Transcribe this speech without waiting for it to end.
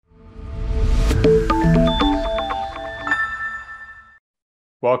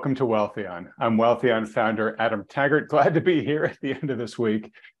Welcome to Wealthion. I'm Wealthion founder Adam Taggart. Glad to be here at the end of this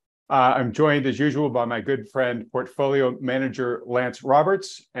week. I'm joined as usual by my good friend, portfolio manager Lance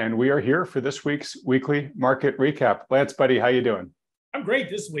Roberts, and we are here for this week's weekly market recap. Lance, buddy, how you doing? I'm great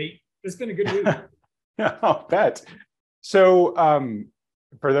this week. It's been a good week. I'll bet. So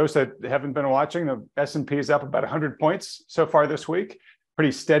for those that haven't been watching, the S&P is up about 100 points so far this week.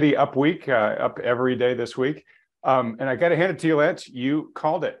 Pretty steady up week, up every day this week. And I got to hand it to you, Lance. You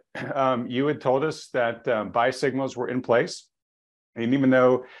called it. You had told us that buy signals were in place. And even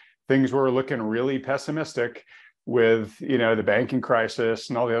though things were looking really pessimistic with, the banking crisis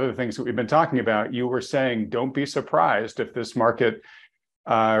and all the other things that we've been talking about, you were saying, don't be surprised if this market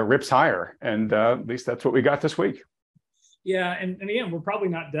rips higher. And at least that's what we got this week. Yeah, and again, we're probably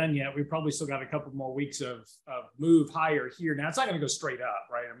not done yet. We probably still got a couple more weeks of move higher here. Now, it's not going to go straight up,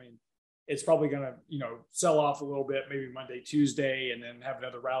 right? I mean, it's probably going to, sell off a little bit, maybe Monday, Tuesday, and then have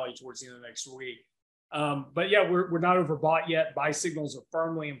another rally towards the end of the next week. But yeah, we're not overbought yet. Buy signals are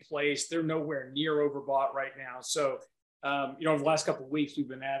firmly in place. They're nowhere near overbought right now. So, over the last couple of weeks, we've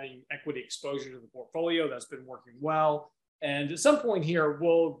been adding equity exposure to the portfolio. That's been working well. And at some point here,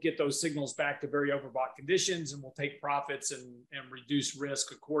 we'll get those signals back to very overbought conditions, and we'll take profits and reduce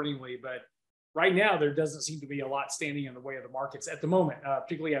risk accordingly. But right now, there doesn't seem to be a lot standing in the way of the markets at the moment,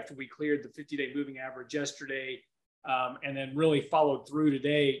 particularly after we cleared the 50-day moving average yesterday, and then really followed through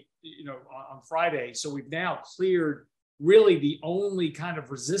today, on Friday. So we've now cleared really the only kind of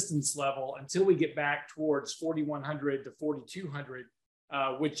resistance level until we get back towards 4,100 to 4,200,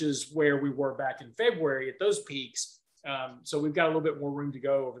 which is where we were back in February at those peaks. So we've got a little bit more room to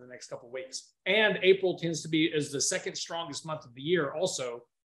go over the next couple of weeks. And April tends to be is the second strongest month of the year also.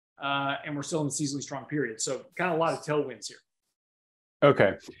 And we're still in the seasonally strong period. So kind of a lot of tailwinds here.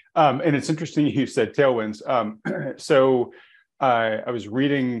 Okay. And it's interesting you said tailwinds. So I was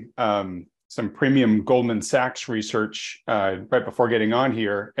reading some premium Goldman Sachs research right before getting on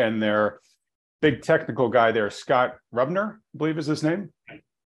here, and their big technical guy there, Scott Rubner, I believe is his name.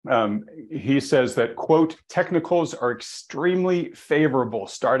 He says that, quote, technicals are extremely favorable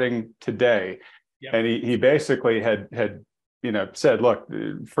starting today. Yep. And he basically had said, look,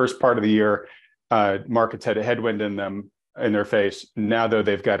 the first part of the year, markets had a headwind in their face. Now, though,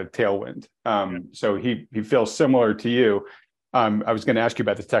 they've got a tailwind. So he feels similar to you. I was going to ask you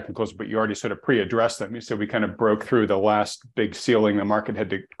about the technicals, but you already sort of pre-addressed them. You said we kind of broke through the last big ceiling the market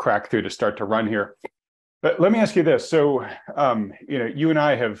had to crack through to start to run here. But let me ask you this. So, you and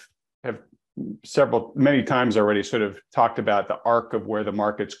I have many times already sort of talked about the arc of where the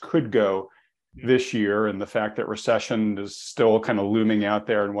markets could go this year and the fact that recession is still kind of looming out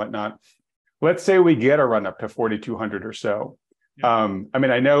there and whatnot. Let's say we get a run up to 4,200 or so. Yeah.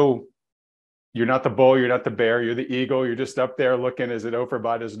 I know you're not the bull, you're not the bear, you're the eagle. You're just up there looking, is it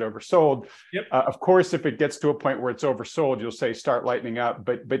overbought, is it oversold? Yep. Of course, if it gets to a point where it's oversold, you'll say start lightening up.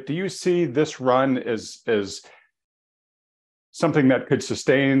 But do you see this run as something that could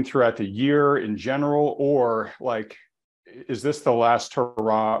sustain throughout the year in general, or like, is this the last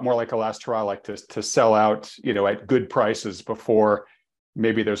hurrah, more like a last hurrah, like to sell out, at good prices before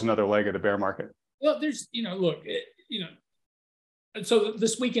maybe there's another leg of the bear market? Well, there's, so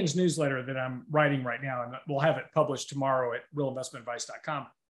this weekend's newsletter that I'm writing right now, and we'll have it published tomorrow at realinvestmentadvice.com,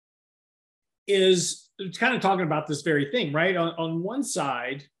 is it's kind of talking about this very thing, right? On one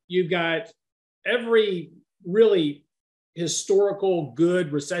side, you've got every really historical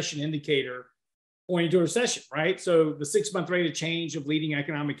good recession indicator pointing to a recession, right? So the 6-month rate of change of leading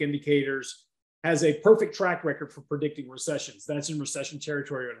economic indicators has a perfect track record for predicting recessions. That's in recession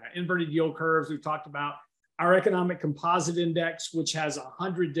territory right now. Inverted yield curves, we've talked about. Our economic composite index, which has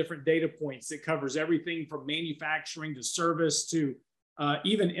 100 different data points that covers everything from manufacturing to service to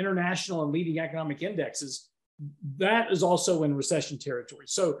even international and leading economic indexes, that is also in recession territory.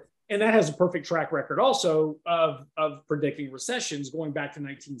 So, and that has a perfect track record also of predicting recessions going back to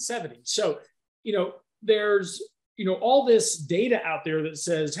 1970. So, there's, all this data out there that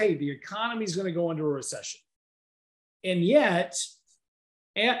says, hey, the economy is going to go into a recession. And yet,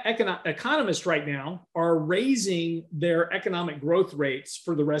 economists right now are raising their economic growth rates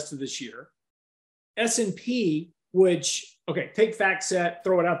for the rest of this year. S&P, which, take FactSet,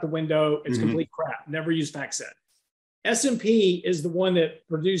 throw it out the window. It's complete crap. Never use FactSet. S&P is the one that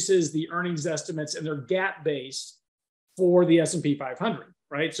produces the earnings estimates, and they're gap-based for the S&P 500,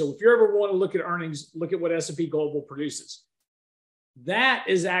 right? So if you ever want to look at earnings, look at what S&P Global produces. That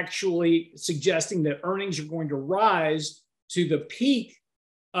is actually suggesting that earnings are going to rise to the peak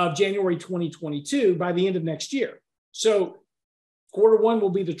of January 2022 by the end of next year. So quarter one will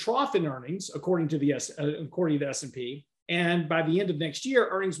be the trough in earnings, according to the S&P, And by the end of next year,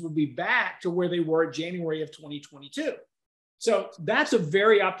 earnings will be back to where they were January of 2022. So that's a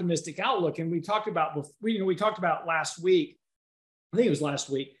very optimistic outlook. And we talked about last week, I think it was last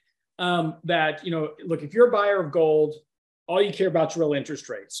week, that, look, if you're a buyer of gold, all you care about is real interest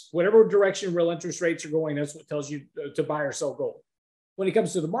rates. Whatever direction real interest rates are going, that's what tells you to buy or sell gold. When it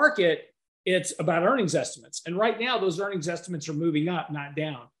comes to the market, it's about earnings estimates. And right now, those earnings estimates are moving up, not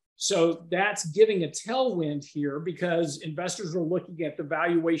down. So that's giving a tailwind here because investors are looking at the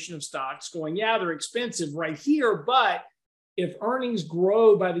valuation of stocks going, yeah, they're expensive right here, but if earnings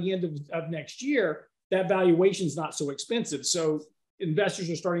grow by the end of next year, that valuation is not so expensive. So investors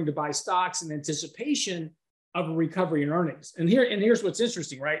are starting to buy stocks in anticipation of a recovery in earnings. And here's what's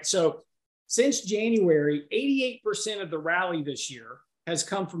interesting, right? So since January, 88% of the rally this year has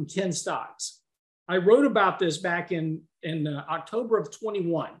come from 10 stocks. I wrote about this back in October of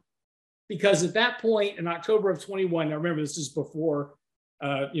 21. Because at that point in October of 21, now remember, this is before,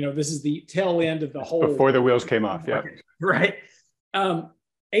 this is the tail end of the whole. Before the wheels came off, yeah. Right.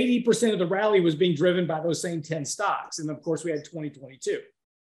 80% of the rally was being driven by those same 10 stocks. And of course, we had 2022.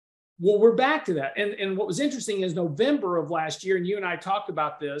 Well, we're back to that. And what was interesting is November of last year, and you and I talked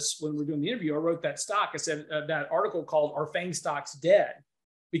about this when we were doing the interview, I wrote that stock. I said that article called Are FANG Stocks Dead?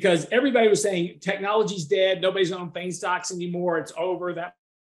 Because everybody was saying technology's dead. Nobody's on FANG stocks anymore. It's over. That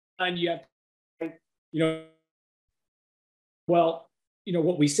and you have,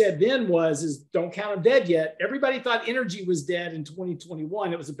 what we said then is don't count them dead yet. Everybody thought energy was dead in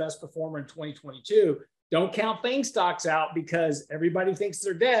 2021. It was the best performer in 2022. Don't count FANG stocks out because everybody thinks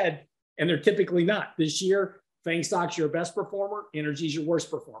they're dead and they're typically not. This year, FANG stocks, your best performer, energy is your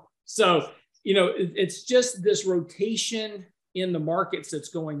worst performer. So, it's just this rotation in the markets that's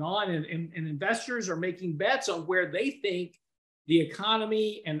going on and investors are making bets on where they think the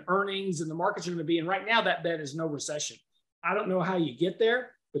economy and earnings and the markets are going to be. And right now that bet is no recession. I don't know how you get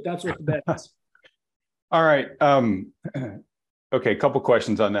there, but that's what the bet is. All right. Okay. A couple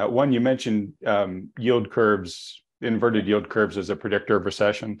questions on that. One, you mentioned yield curves, inverted yield curves as a predictor of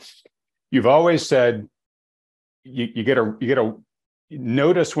recession. You've always said you get a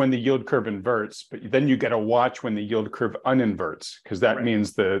notice when the yield curve inverts, but then you get to watch when the yield curve uninverts because that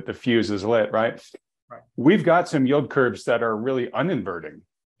means the fuse is lit, right? Right. We've got some yield curves that are really uninverting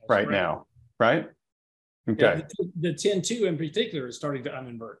right now, right? Okay. Yeah, the 10-2 in particular is starting to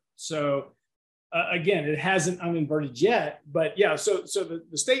uninvert. So again, it hasn't uninverted yet, but yeah. So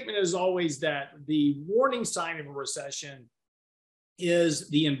the statement is always that the warning sign of a recession is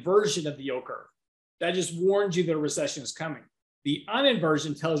the inversion of the yield curve. That just warns you that a recession is coming. The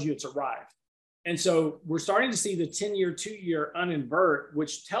uninversion tells you it's arrived. And so we're starting to see the 10-year, 2-year uninvert,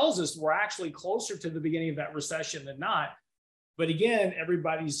 which tells us we're actually closer to the beginning of that recession than not. But again,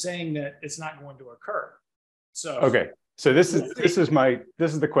 everybody's saying that it's not going to occur. So okay. So this is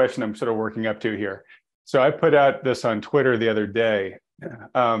the question I'm sort of working up to here. So I put out this on Twitter the other day,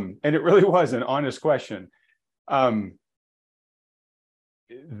 and it really was an honest question.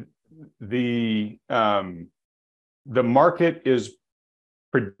 The market is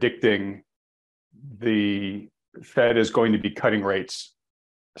predicting the Fed is going to be cutting rates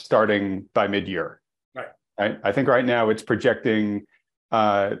starting by mid-year. Right. I think right now it's projecting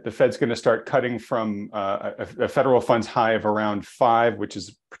the Fed's going to start cutting from a federal funds high of around 5, which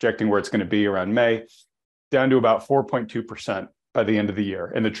is projecting where it's going to be around May, down to about 4.2% by the end of the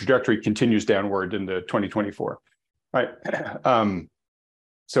year. And the trajectory continues downward into 2024. Right.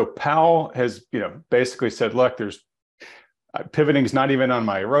 So Powell has, basically said, look, there's pivoting is not even on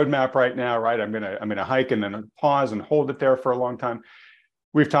my roadmap right now, right? I'm gonna hike and then pause and hold it there for a long time.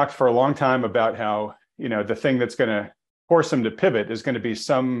 We've talked for a long time about how, the thing that's going to force him to pivot is going to be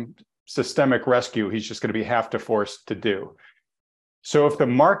some systemic rescue he's just going to have to force to do. So if the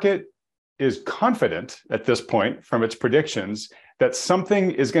market is confident at this point from its predictions that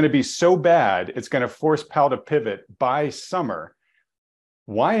something is going to be so bad, it's going to force Powell to pivot by summer,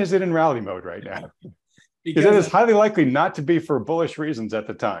 why is it in rally mode right now? Because it is highly likely not to be for bullish reasons at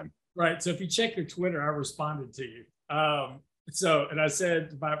the time. Right. So if you check your Twitter, I responded to you. And I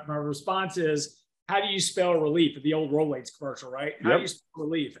said, my response is, how do you spell relief? The old Rolex commercial, right? How do you spell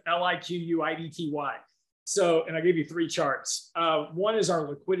relief? Liquidity. So, and I gave you 3 charts. One is our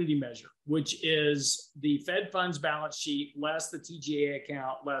liquidity measure, which is the Fed funds balance sheet, less the TGA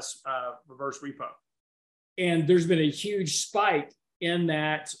account, less reverse repo. And there's been a huge spike in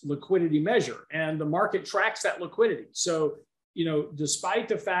that liquidity measure, and the market tracks that liquidity. So, despite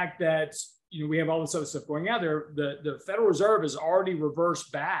the fact that, we have all this other stuff going out there, the Federal Reserve has already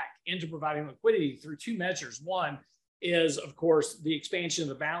reversed back into providing liquidity through 2 measures. One, is, of course, the expansion of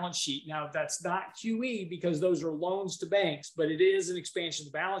the balance sheet. Now, that's not QE because those are loans to banks, but it is an expansion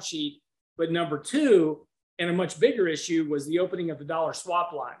of the balance sheet. But number two, and a much bigger issue, was the opening of the dollar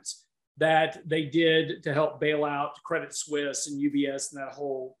swap lines that they did to help bail out Credit Suisse and UBS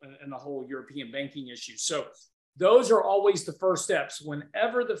and the whole European banking issue. So those are always the first steps.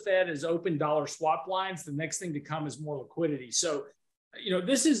 Whenever the Fed has opened dollar swap lines, the next thing to come is more liquidity. So,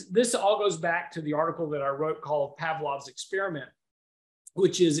 this all goes back to the article that I wrote called Pavlov's Experiment,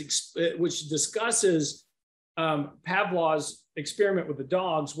 which discusses Pavlov's experiment with the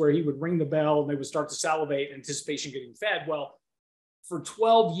dogs, where he would ring the bell and they would start to salivate in anticipation of getting fed. Well, for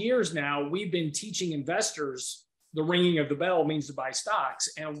 12 years now, we've been teaching investors the ringing of the bell means to buy stocks.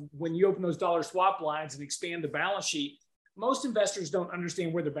 And when you open those dollar swap lines and expand the balance sheet, most investors don't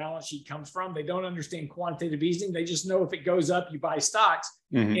understand where the balance sheet comes from. They don't understand quantitative easing. They just know if it goes up, you buy stocks.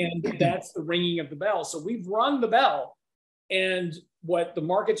 Mm-hmm. And that's the ringing of the bell. So we've rung the bell. And what the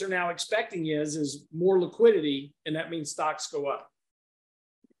markets are now expecting is more liquidity. And that means stocks go up.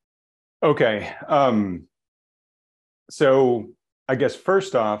 Okay. So I guess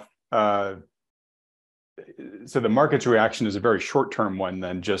first off, so the market's reaction is a very short-term one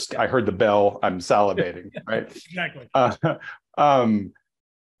then, just I heard the bell, I'm salivating, right? Exactly.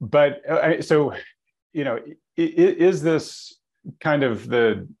 So, is this kind of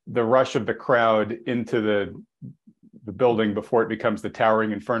the rush of the crowd into the building before it becomes the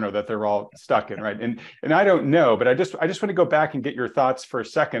towering inferno that they're all stuck in, right? And I don't know, but I just want to go back and get your thoughts for a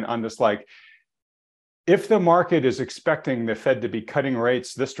second on this, like, if the market is expecting the Fed to be cutting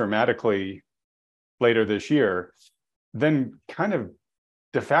rates this dramatically later this year, then kind of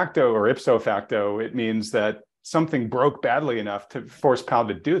de facto or ipso facto, it means that something broke badly enough to force Powell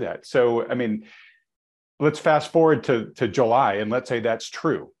to do that. So, I mean, let's fast forward to July and let's say that's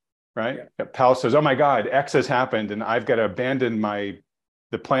true, right? Yeah. Powell says, oh my God, X has happened and I've got to abandon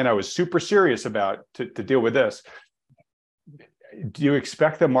the plan I was super serious about to deal with this. Do you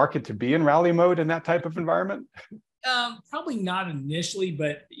expect the market to be in rally mode in that type of environment? Probably not initially,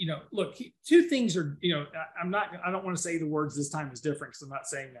 but look, two things are, I don't want to say the words this time is different because I'm not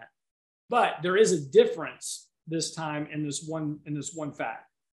saying that, but there is a difference this time in this one fact.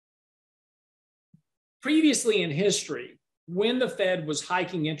 Previously in history, when the Fed was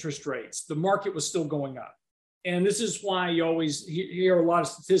hiking interest rates, the market was still going up. And this is why you always hear a lot of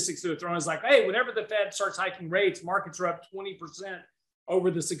statistics that are thrown. It's like, hey, whenever the Fed starts hiking rates, markets are up 20% over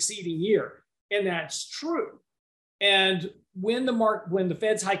the succeeding year. And that's true. And when the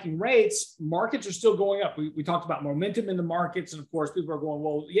Fed's hiking rates, markets are still going up. We talked about momentum in the markets. And of course, people are going,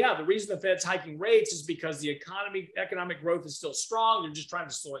 well, yeah, the reason the Fed's hiking rates is because the economic growth is still strong. They're just trying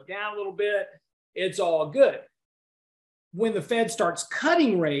to slow it down a little bit. It's all good. When the Fed starts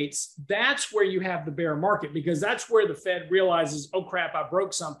cutting rates, that's where you have the bear market, because that's where the Fed realizes, oh crap, I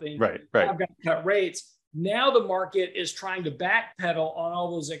broke something. Right. I've got to cut rates. Now the market is trying to backpedal on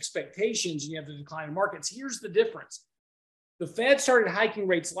all those expectations, and you have the decline in markets. Here's the difference. The Fed started hiking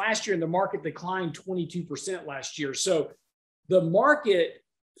rates last year and the market declined 22% last year. So the market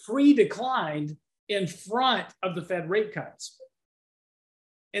pre-declined in front of the Fed rate cuts.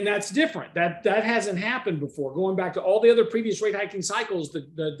 And that's different. That hasn't happened before. Going back to all the other previous rate hiking cycles,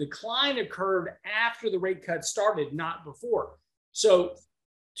 the decline occurred after the rate cut started, not before. So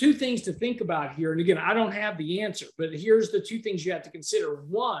two things to think about here. And again, I don't have the answer, but here's the two things you have to consider.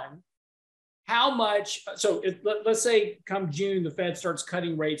 One, how much, let's say come June, the Fed starts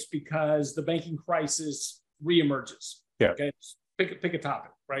cutting rates because the banking crisis reemerges. Yeah. Okay. Pick a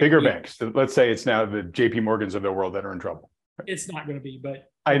topic, right? Bigger banks. Let's say it's now the JP Morgans of the world that are in trouble. It's not going to be, but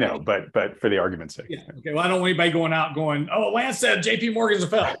I know, but for the argument's sake. Yeah. Okay. Well, I don't want anybody going, oh, Lance said JP Morgan's a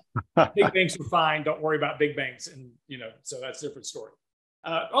fail. Big banks are fine. Don't worry about big banks. And, so that's a different story.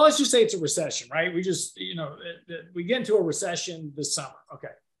 Well, let's just say it's a recession, right? We just, we get into a recession this summer. Okay.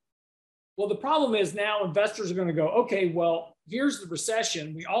 Well, the problem is now investors are going to go, okay, well, here's the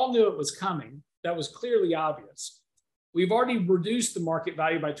recession. We all knew it was coming. That was clearly obvious. We've already reduced the market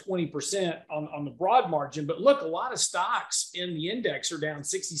value by 20% on the broad margin. But look, a lot of stocks in the index are down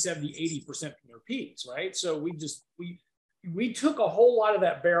 60, 70, 80% from their peaks, right? So we took a whole lot of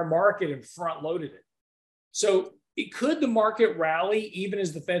that bear market and front loaded it. So could the market rally even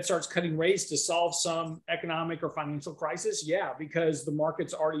as the Fed starts cutting rates to solve some economic or financial crisis? Yeah, because the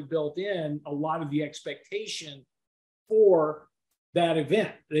market's already built in a lot of the expectation for that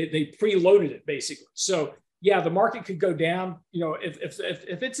event. They preloaded it basically. So yeah, the market could go down.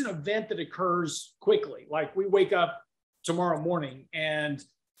 If it's an event that occurs quickly, like we wake up tomorrow morning and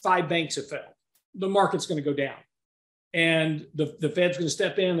 5 banks have failed, the market's going to go down. and the Fed's going to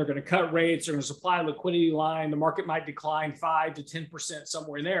step in, they're going to cut rates, they're going to supply a liquidity line, the market might decline 5 to 10%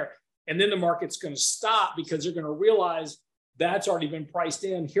 somewhere in there. And then the market's going to stop because they're going to realize that's already been priced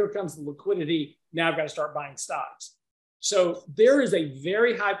in. Here comes the liquidity. Now I've got to start buying stocks. So there is a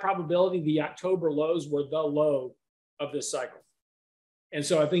very high probability the October lows were the low of this cycle. And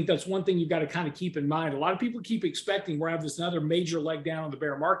so I think that's one thing you've got to kind of keep in mind. A lot of people keep expecting we're having this another major leg down on the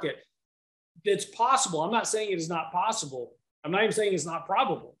bear market. It's possible. I'm not saying it is not possible. I'm not even saying it's not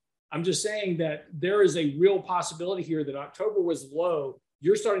probable. I'm just saying that there is a real possibility here that October was low.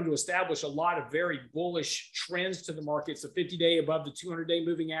 You're starting to establish a lot of very bullish trends to the markets, the 50-day above the 200-day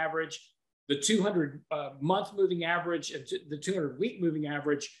moving average, the 200-month moving average, and the 200-week moving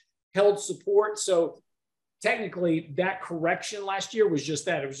average held support. So technically, that correction last year was just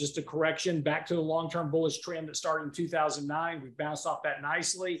that. It was just a correction back to the long-term bullish trend that started in 2009. We bounced off that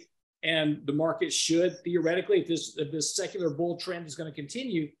nicely. And the market should, theoretically, if this secular bull trend is going to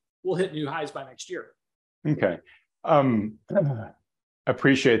continue, we'll hit new highs by next year. Okay.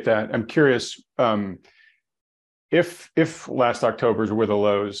 Appreciate that. I'm curious, if last October's were the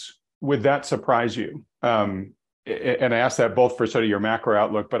lows, would that surprise you? And I ask that both for sort of your macro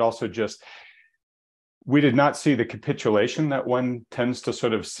outlook, but also just, we did not see the capitulation that one tends to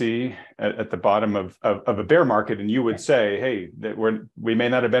sort of see at the bottom of a bear market. And you would say, hey, that we may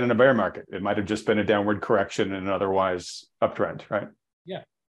not have been in a bear market. It might have just been a downward correction in an otherwise uptrend, right? Yeah.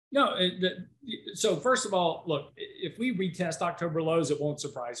 No. So first of all, look, if we retest October lows, it won't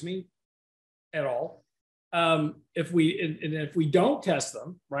surprise me at all. If we don't test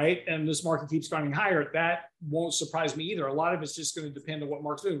them, right, and this market keeps going higher, that won't surprise me either. A lot of it's just going to depend on what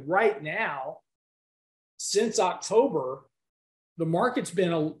market's doing. Right now, since October, the market's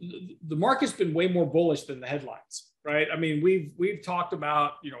been way more bullish than the headlines, right? I mean, we've talked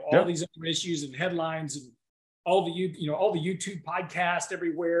about all these other issues and headlines and all the YouTube podcasts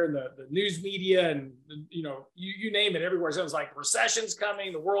everywhere and the news media and you name it everywhere. So it's like recession's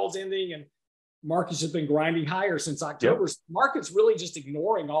coming, the world's ending, and markets have been grinding higher since October. Yep. Market's really just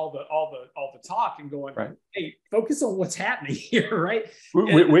ignoring all the talk and going, right, hey, focus on what's happening here, right?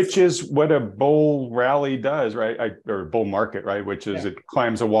 Which is what a bull rally does, right? Or bull market, right? Which is it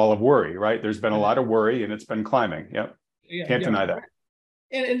climbs a wall of worry, right? There's been a lot of worry and it's been climbing. Yep. Can't deny that.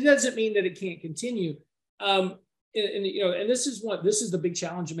 And it doesn't mean that it can't continue. And this is the big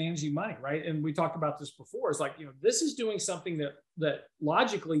challenge of managing money, right? And we talked about this before. It's like, this is doing something that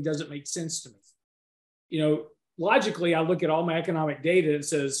logically doesn't make sense to me. Logically, I look at all my economic data. It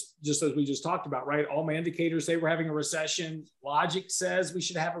says, just as we just talked about, right? All my indicators say we're having a recession. Logic says we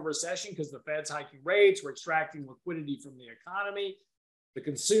should have a recession because the Fed's hiking rates. We're extracting liquidity from the economy. The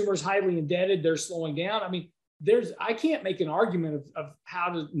consumer's highly indebted. They're slowing down. I mean, I can't make an argument of how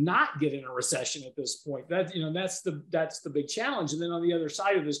to not get in a recession at this point. That's the big challenge. And then on the other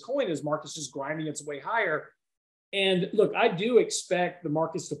side of this coin is markets just grinding its way higher. And look, I do expect the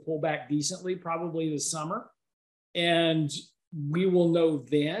markets to pull back decently, probably this summer. And we will know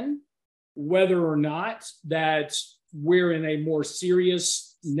then whether or not that we're in a more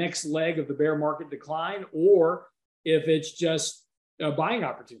serious next leg of the bear market decline, or if it's just a buying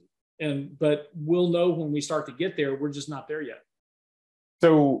opportunity. But we'll know when we start to get there. We're just not there yet.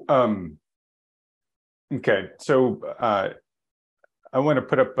 So, okay. So I want to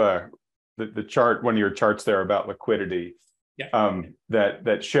put up the chart, one of your charts there about liquidity. Yeah.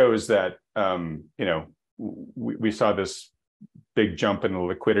 That shows that we saw this big jump in the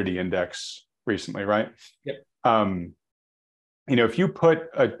liquidity index recently, right? Yep. If you put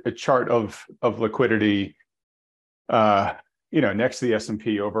a chart of liquidity next to the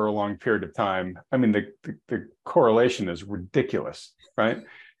S&P over a long period of time, I mean, the correlation is ridiculous, right?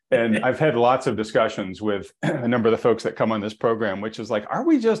 And I've had lots of discussions with a number of the folks that come on this program, which is like, are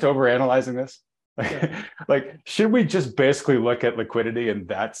we just overanalyzing this? Like, should we just basically look at liquidity and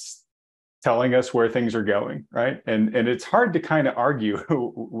that's telling us where things are going, right? And it's hard to kind of argue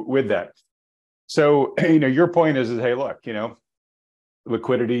with that. So, your point is, hey, look,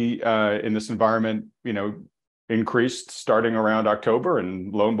 liquidity in this environment, increased starting around October,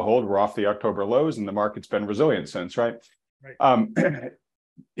 and lo and behold, we're off the October lows, and the market's been resilient since, right? Right.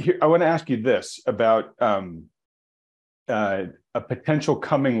 Here, I want to ask you this about a potential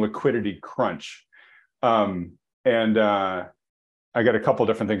coming liquidity crunch, and I got a couple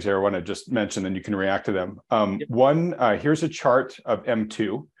different things here I want to just mention, then you can react to them. Yep. One, here's a chart of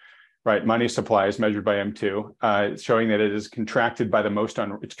M2. Right, money supply is measured by M2, showing that it is contracting by the most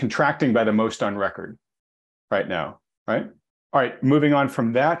on record right now, right? All right, moving on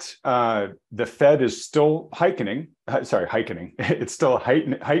from that, the Fed is still hiking. It's still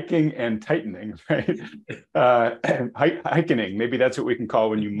hiking and tightening, right? Hiking. Maybe that's what we can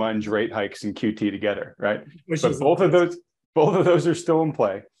call when you munge rate hikes and QT together, right? But both of those are still in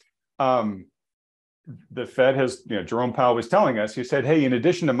play. The Fed has, Jerome Powell was telling us, he said, hey, in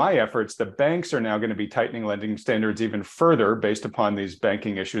addition to my efforts, the banks are now going to be tightening lending standards even further based upon these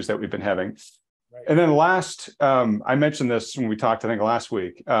banking issues that we've been having. Right. And then last, I mentioned this when we talked, I think last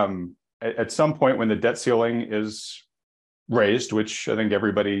week, at some point when the debt ceiling is raised, which I think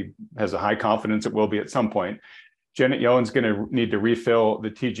everybody has a high confidence it will be at some point, Janet Yellen's going to need to refill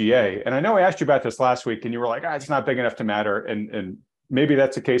the TGA. And I know I asked you about this last week and you were like, it's not big enough to matter. And maybe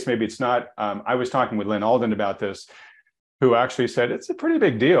that's the case, maybe it's not. I was talking with Lynn Alden about this, who actually said it's a pretty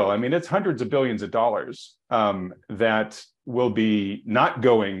big deal. I mean, it's hundreds of billions of dollars that will be not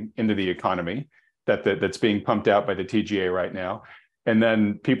going into the economy, that's being pumped out by the TGA right now. And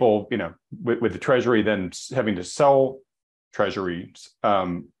then people, with the Treasury then having to sell treasuries,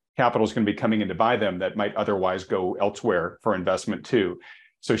 capital is going to be coming in to buy them that might otherwise go elsewhere for investment too.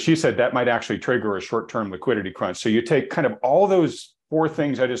 So she said that might actually trigger a short-term liquidity crunch. So you take kind of all those four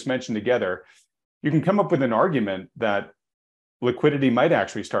things I just mentioned together, you can come up with an argument that liquidity might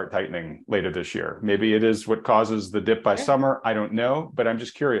actually start tightening later this year. Maybe it is what causes the dip by summer. I don't know, but I'm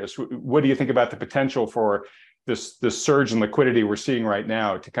just curious. What do you think about the potential for this surge in liquidity we're seeing right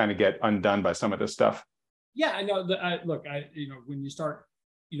now to kind of get undone by some of this stuff? Yeah, I know. Look, when you start,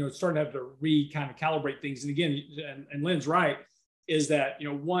 starting to have to kind of calibrate things, and again, and Lynn's right, is that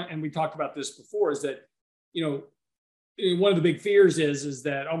one, and we talked about this before, is that one of the big fears is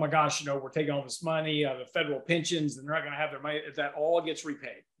that, oh my gosh, we're taking all this money out of federal pensions and they're not going to have their money. That all gets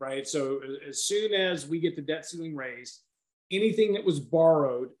repaid, right? So as soon as we get the debt ceiling raised, anything that was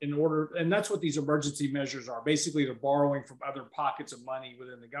borrowed in order, and that's what these emergency measures are. Basically, they're borrowing from other pockets of money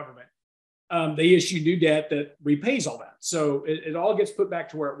within the government. They issue new debt that repays all that. So it all gets put back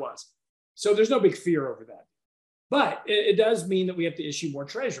to where it was. So there's no big fear over that. But it does mean that we have to issue more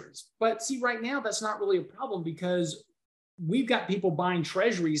treasuries. But see, right now, that's not really a problem because we've got people buying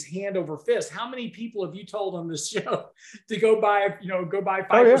treasuries hand over fist. How many people have you told on this show to go buy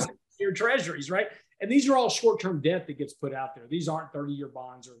 5% year treasuries, right? And these are all short-term debt that gets put out there. These aren't 30-year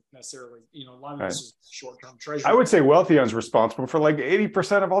bonds or necessarily, a lot of this is short-term treasury. I would say Wealthion's responsible for like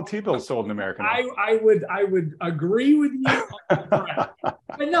 80% of all T-bills sold in America. I would agree with you.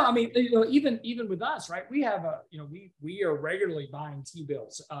 But no, I mean, even with us, right? We have we are regularly buying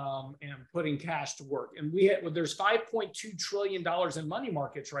T-bills and putting cash to work. And there's $5.2 trillion in money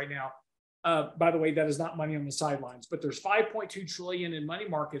markets right now. By the way, that is not money on the sidelines, but there's $5.2 trillion in money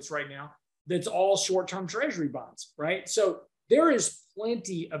markets right now. That's all short-term treasury bonds, right? So there is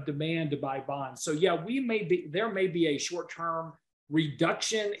plenty of demand to buy bonds. So yeah, there may be a short-term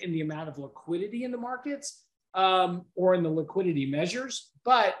reduction in the amount of liquidity in the markets or in the liquidity measures.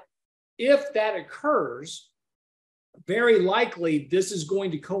 But if that occurs, very likely this is going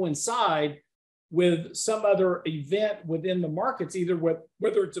to coincide with some other event within the markets, either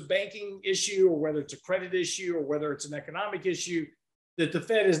whether it's a banking issue or whether it's a credit issue or whether it's an economic issue, that the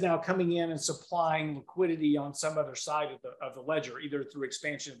Fed is now coming in and supplying liquidity on some other side of the ledger, either through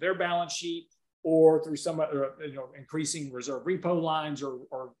expansion of their balance sheet or through some other, increasing reserve repo lines or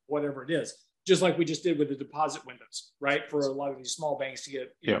whatever it is. Just like we just did with the deposit windows, right? For a lot of these small banks to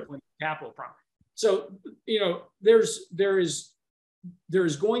get plenty of capital from. So, there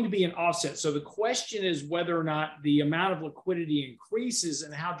is going to be an offset. So the question is whether or not the amount of liquidity increases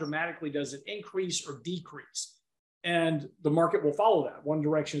and how dramatically does it increase or decrease? And the market will follow that one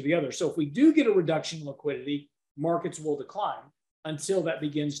direction or the other. So if we do get a reduction in liquidity, markets will decline until that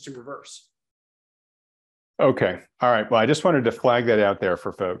begins to reverse. Okay. All right. Well, I just wanted to flag that out there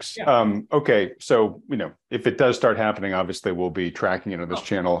for folks. Yeah. Okay. So, if it does start happening, obviously we'll be tracking it on this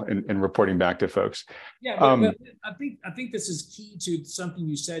channel and reporting back to folks. Yeah. But I think this is key to something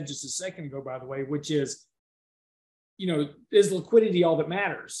you said just a second ago, by the way, which is, is liquidity all that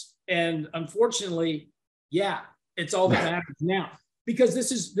matters? And unfortunately, yeah. It's all that matters now, because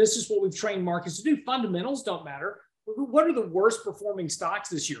this is what we've trained markets to do. Fundamentals don't matter. What are the worst performing stocks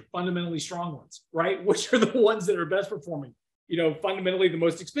this year? Fundamentally strong ones, right? Which are the ones that are best performing? Fundamentally the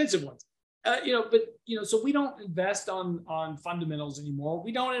most expensive ones. So we don't invest on fundamentals anymore.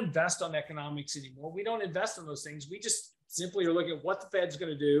 We don't invest on economics anymore. We don't invest in those things. We just simply are looking at what the Fed's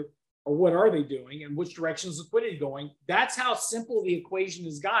going to do, or what are they doing, and which direction is liquidity going. That's how simple the equation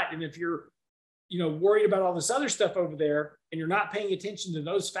has got. And if you're worried about all this other stuff over there, and you're not paying attention to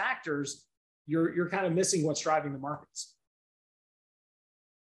those factors, you're kind of missing what's driving the markets.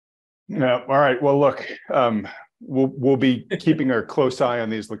 Yeah. All right. Well, look, we'll be keeping a close eye on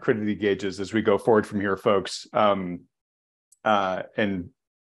these liquidity gauges as we go forward from here, folks. And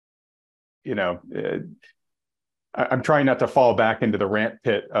I'm trying not to fall back into the rant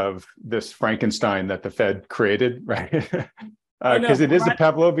pit of this Frankenstein that the Fed created, right? Because it is a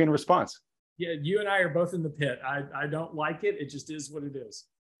Pavlovian response. Yeah, you and I are both in the pit. I don't like it. It just is what it is.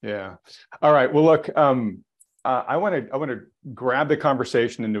 Yeah. All right. Well, look, I want to grab the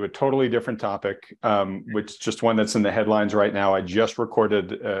conversation into a totally different topic, which is just one that's in the headlines right now. I just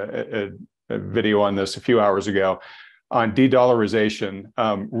recorded a video on this a few hours ago on de-dollarization.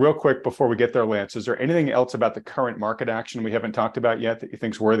 Real quick before we get there, Lance, is there anything else about the current market action we haven't talked about yet that you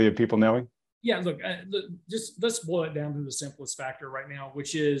think is worthy of people knowing? Yeah, look, just let's boil it down to the simplest factor right now,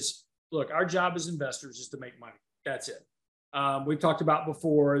 which is, look, our job as investors is to make money. That's it. We've talked about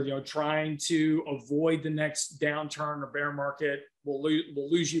before, trying to avoid the next downturn or bear market will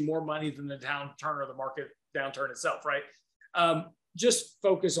lose you more money than the downturn or the market downturn itself, right? Just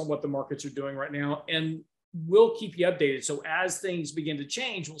focus on what the markets are doing right now, and we'll keep you updated. So as things begin to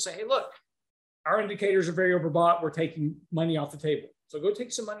change, we'll say, hey, look, our indicators are very overbought. We're taking money off the table. So go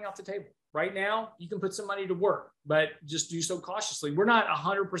take some money off the table. Right now, you can put some money to work, but just do so cautiously. We're not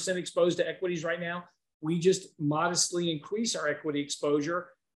 100% exposed to equities right now. We just modestly increase our equity exposure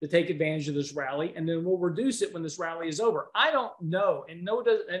to take advantage of this rally, and then we'll reduce it when this rally is over. I don't know, and nor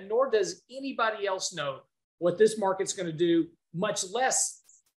does anybody else know what this market's going to do, much less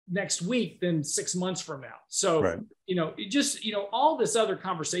next week than 6 months from now. So, right. All this other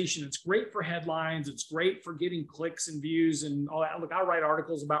conversation, it's great for headlines. It's great for getting clicks and views and all that. Look, I write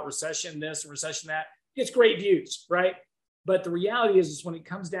articles about recession this and recession that. It's great views, right? But the reality is when it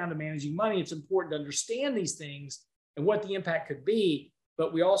comes down to managing money, it's important to understand these things and what the impact could be.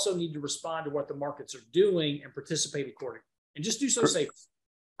 But we also need to respond to what the markets are doing and participate accordingly, and just do so safely.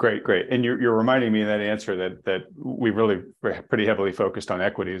 Great. And you're reminding me in that answer that we've really pretty heavily focused on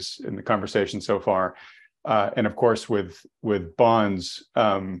equities in the conversation so far. And of course, with bonds,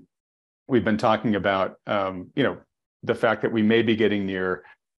 we've been talking about, the fact that we may be getting near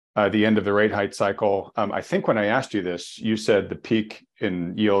the end of the rate hike cycle. I think when I asked you this, you said the peak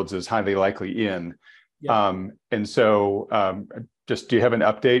in yields is highly likely in. Yeah. And so just do you have an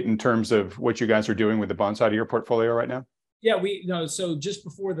update in terms of what you guys are doing with the bond side of your portfolio right now? Yeah, so just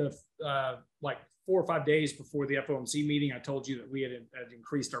before the 4 or 5 days before the FOMC meeting, I told you that we had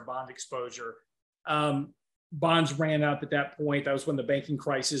increased our bond exposure. Bonds ran up at that point. That was when the banking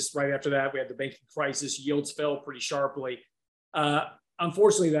crisis, right after that, we had the banking crisis. Yields fell pretty sharply.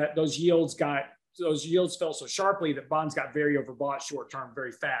 Unfortunately, those yields fell so sharply that bonds got very overbought short term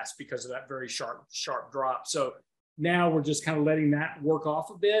very fast because of that very sharp drop. So now we're just kind of letting that work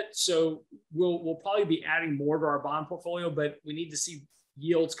off a bit. So we'll probably be adding more to our bond portfolio, but we need to see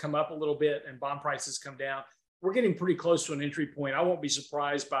yields come up a little bit and bond prices come down. We're getting pretty close to an entry point. I won't be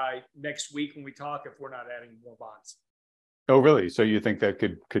surprised by next week when we talk if we're not adding more bonds. Oh, really? So you think that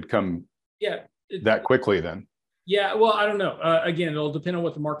could come that quickly then? Yeah, well, I don't know. Again, it'll depend on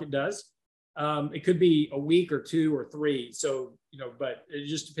what the market does. It could be a week or 2 or 3. So, but it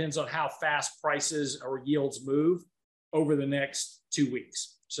just depends on how fast prices or yields move over the next 2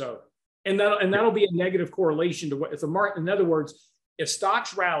 weeks. So, and that'll be a negative correlation to what if the market, in other words, if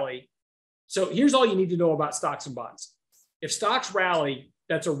stocks rally. So here's all you need to know about stocks and bonds. If stocks rally,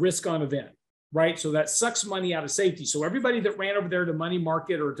 that's a risk on event, right? So that sucks money out of safety. So everybody that ran over there to money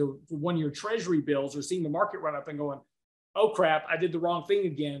market or to one-year treasury bills are seeing the market run up and going, oh crap, I did the wrong thing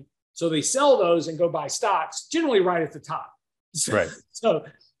again. So they sell those and go buy stocks, generally right at the top. Right. So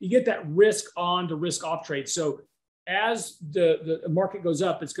you get that risk on to risk off trade. So as the market goes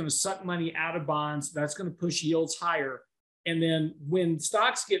up, it's going to suck money out of bonds. That's going to push yields higher. And then when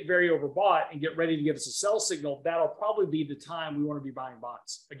stocks get very overbought and get ready to give us a sell signal, that'll probably be the time we want to be buying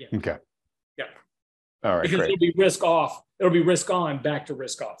bonds again. Okay. Yeah. All right. Because great. It'll be risk off. It'll be risk on, back to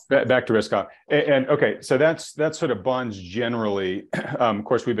risk off. Back to risk off. And okay, so that's sort of bonds generally. Of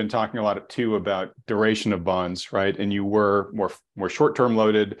course, we've been talking a lot too about duration of bonds, right? And you were more short-term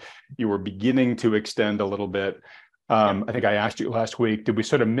loaded. You were beginning to extend a little bit. I think I asked you last week, did we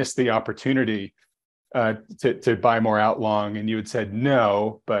sort of miss the opportunity to buy more out long? And you had said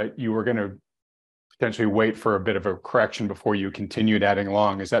no, but you were going to potentially wait for a bit of a correction before you continued adding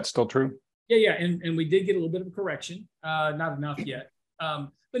long. Is that still true? Yeah. And we did get a little bit of a correction, not enough yet. But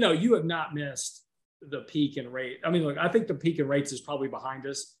no, you have not missed the peak in rate. I mean, look, I think the peak in rates is probably behind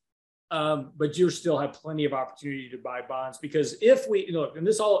us, but you still have plenty of opportunity to buy bonds because if we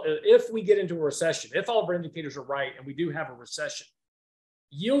get into a recession, if all of our indicators are right and we do have a recession,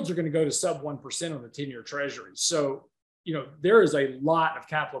 yields are going to go to sub 1% on the 10-year treasury. So there is a lot of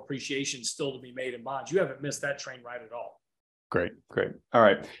capital appreciation still to be made in bonds. You haven't missed that train ride at all. Great. All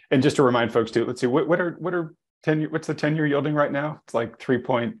right. And just to wrend folks too, let's see, what's the 10-year yielding right now? It's like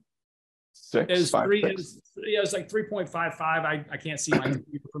 3.6. It's like 3.55. I can't see my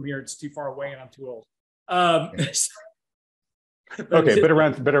computer from here. It's too far away and I'm too old. Okay, but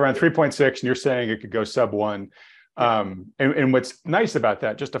around 3.6, and you're saying it could go sub 1. And what's nice about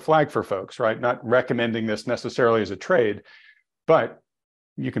that, just a flag for folks, right? Not recommending this necessarily as a trade, but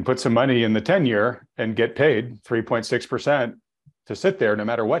you can put some money in the 10-year and get paid 3.6% to sit there no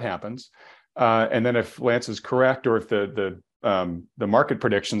matter what happens. And then if Lance is correct, or if the market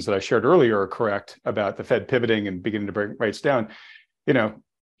predictions that I shared earlier are correct about the Fed pivoting and beginning to bring rates down,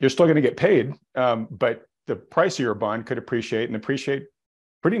 you're still going to get paid, but the price of your bond could appreciate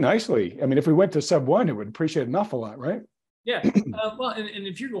pretty nicely. I mean, if we went to sub 1, it would appreciate an awful lot, right? Yeah. Well, and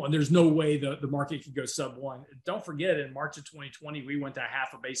if you're going, there's no way the market could go sub 1. Don't forget, in March of 2020, we went to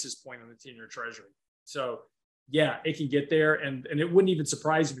half a basis point on the 10-year Treasury. So yeah, it can get there. And it wouldn't even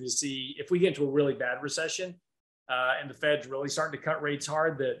surprise me to see if we get into a really bad recession and the Fed's really starting to cut rates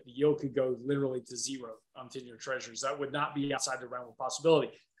hard, that the yield could go literally to 0 on 10-year Treasuries. That would not be outside the realm of possibility.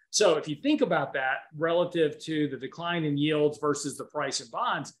 So if you think about that relative to the decline in yields versus the price in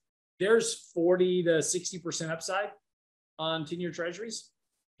bonds, there's 40 to 60% upside on 10-year Treasuries.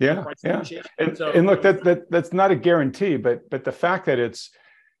 Yeah. And look, that's not a guarantee, but the fact that it's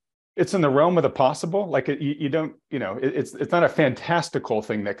in the realm of the possible, like you don't, it's not a fantastical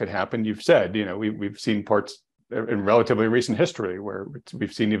thing that could happen. You've said, we've seen parts in relatively recent history where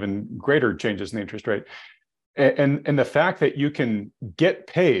we've seen even greater changes in the interest rate. And the fact that you can get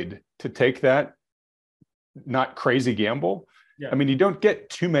paid to take that not crazy gamble. Yeah. I mean, you don't get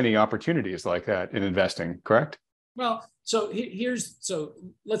too many opportunities like that in investing, correct? Well, so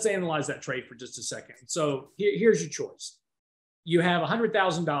let's analyze that trade for just a second. So here's your choice. You have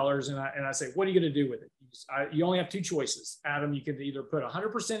 $100,000 and I say, what are you going to do with it? You only have 2 choices, Adam. You can either put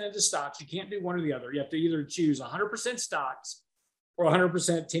 100% into stocks. You can't do one or the other. You have to either choose 100% stocks or 100%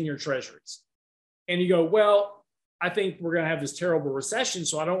 10-year Treasuries. And you go, well, I think we're going to have this terrible recession,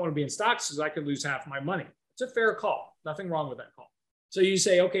 so I don't want to be in stocks because I could lose half my money. It's a fair call. Nothing wrong with that call. So you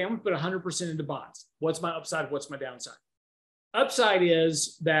say, okay, I'm going to put 100% into bonds. What's my upside? What's my downside? Upside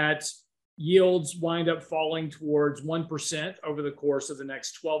is that yields wind up falling towards 1% over the course of the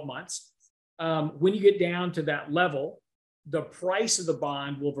next 12 months. When you get down to that level, the price of the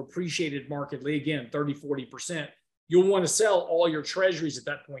bond will have appreciated markedly, again, 30, 40%. You'll want to sell all your treasuries at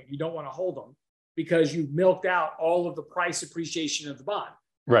that point. You don't want to hold them because you've milked out all of the price appreciation of the bond.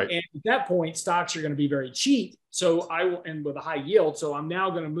 Right. And at that point, stocks are going to be very cheap. So I will end with a high yield. So I'm now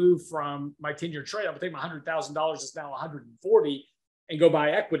going to move from my 10-year trade. I'm going to take my $100,000 is now 140 and go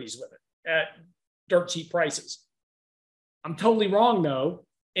buy equities with it at dirt cheap prices. I'm totally wrong though.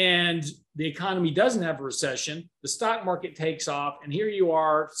 And the economy doesn't have a recession. The stock market takes off. And here you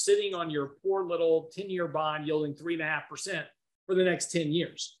are sitting on your poor little 10-year bond yielding 3.5% for the next 10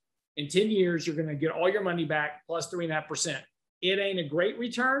 years. In 10 years, you're going to get all your money back plus 3.5%. It ain't a great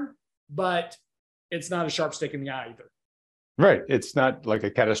return, but it's not a sharp stick in the eye either. Right. It's not like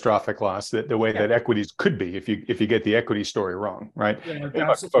a catastrophic loss the way that equities could be if you get the equity story wrong, right? Yeah,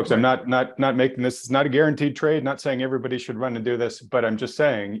 look, folks, I'm not making this is not a guaranteed trade, not saying everybody should run and do this, but I'm just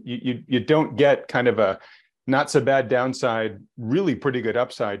saying you don't get kind of a not so bad downside, really pretty good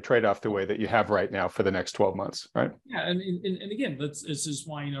upside trade-off the way that you have right now for the next 12 months, right? Yeah, and again, this is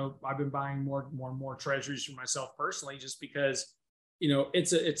why I've been buying more and more treasuries for myself personally, just because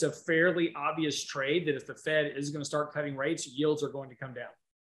it's a fairly obvious trade that if the Fed is going to start cutting rates, yields are going to come down.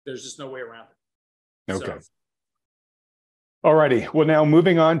 There's just no way around it. Okay. All righty. Well, now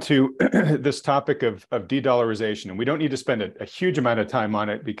moving on to this topic of de-dollarization, and we don't need to spend a huge amount of time on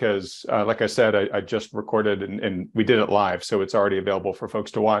it because, like I said, I just recorded and we did it live, so it's already available for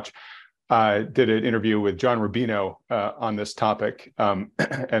folks to watch. Did an interview with John Rubino on this topic,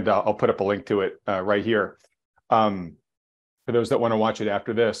 and I'll put up a link to it right here for those that want to watch it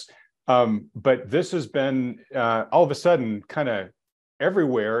after this. But this has been all of a sudden kind of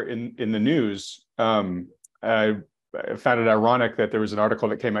everywhere in the news. I found it ironic that there was an article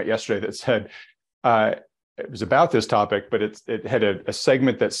that came out yesterday that said it was about this topic, but it had a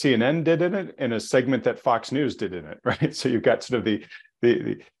segment that CNN did in it and a segment that Fox News did in it, right? So you've got sort of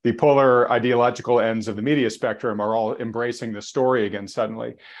the polar ideological ends of the media spectrum are all embracing the story again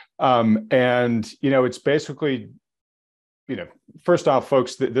suddenly. And it's basically, first off,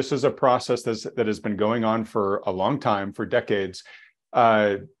 folks, this is a process that has been going on for a long time, for decades.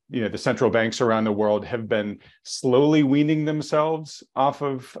 The central banks around the world have been slowly weaning themselves off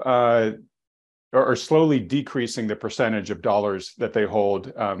of or slowly decreasing the percentage of dollars that they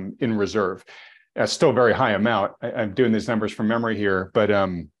hold in reserve. It's still a very high amount. I'm doing these numbers from memory here, but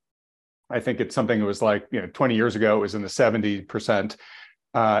I think it's something that was like, 20 years ago, it was in the 70%.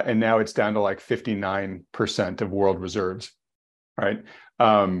 And now it's down to like 59% of world reserves, right?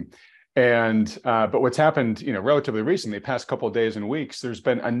 But what's happened, relatively recently, the past couple of days and weeks, there's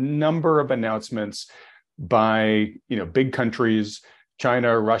been a number of announcements by, big countries,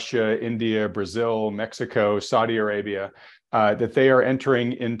 China, Russia, India, Brazil, Mexico, Saudi Arabia, that they are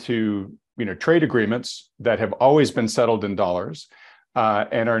entering into, trade agreements that have always been settled in dollars,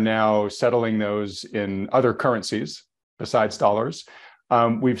 and are now settling those in other currencies besides dollars.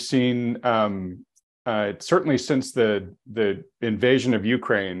 We've seen, certainly since the invasion of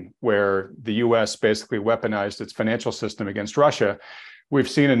Ukraine, where the US basically weaponized its financial system against Russia, we've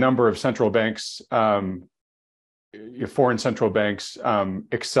seen a number of central banks, foreign central banks,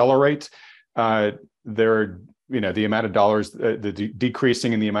 accelerate their, the amount of dollars, the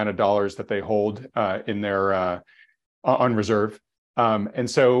decreasing in the amount of dollars that they hold in their on reserve. And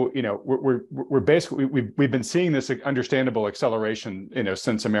so, we're basically, we've been seeing this understandable acceleration,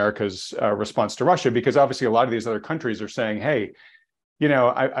 since America's response to Russia, because obviously a lot of these other countries are saying, hey,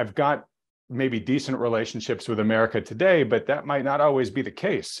 I've got maybe decent relationships with America today, but that might not always be the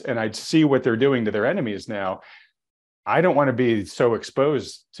case. And I see what they're doing to their enemies now. I don't want to be so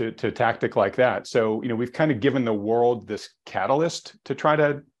exposed to a tactic like that. So, we've kind of given the world this catalyst to try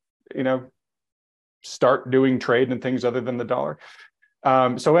to, start doing trade and things other than the dollar.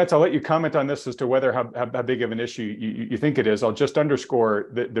 So Lance, I'll let you comment on this as to whether how big of an issue you think it is. I'll just underscore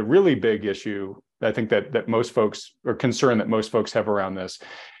the really big issue, I think that most folks, or concern that most folks have around this,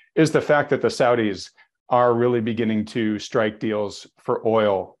 is the fact that the Saudis are really beginning to strike deals for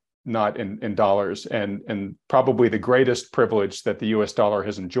oil, not in dollars. And probably the greatest privilege that the US dollar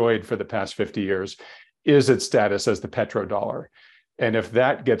has enjoyed for the past 50 years is its status as the petrodollar. And if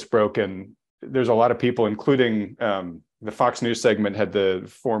that gets broken, there's a lot of people, including the Fox News segment had the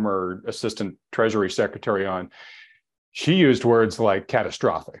former Assistant Treasury Secretary on. She used words like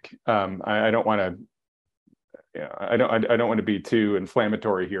catastrophic. I don't want to, I don't want to be too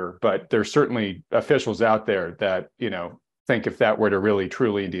inflammatory here, but there's certainly officials out there that think if that were to really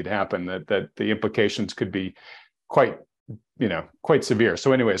truly indeed happen, that the implications could be quite severe.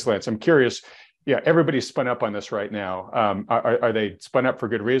 So, anyways, Lance, I'm curious. Yeah, everybody's spun up on this right now. Are they spun up for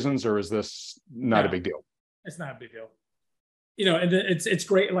good reasons, or is this not a big deal? It's not a big deal. And it's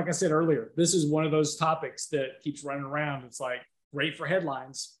great. Like I said earlier, this is one of those topics that keeps running around. It's like great for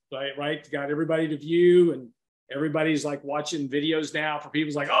headlines, right? You got everybody to view, and everybody's like watching videos now for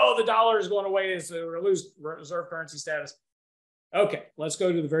people's like, oh, the dollar is going away, so we lose reserve currency status. Okay, let's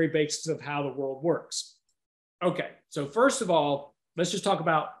go to the very basics of how the world works. Okay, so first of all, let's just talk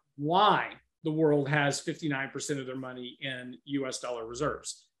about why the world has 59% of their money in US dollar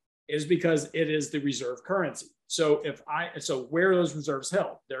reserves. It is because it is the reserve currency. So where are those reserves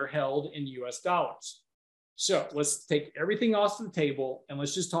held? They're held in US dollars. So let's take everything off the table and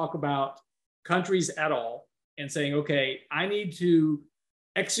let's just talk about countries at all and saying, okay, I need to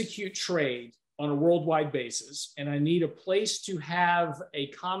execute trade on a worldwide basis, and I need a place to have a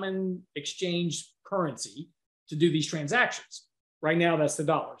common exchange currency to do these transactions. Right now, that's the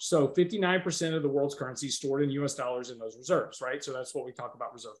dollar. So 59% of the world's currency is stored in US dollars in those reserves, right? So that's what we talk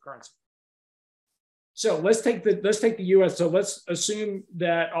about reserve currency. So let's take the US. So let's assume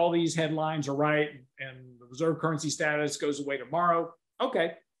that all these headlines are right and the reserve currency status goes away tomorrow.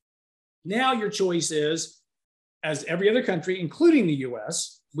 Okay. Now your choice is, as every other country, including the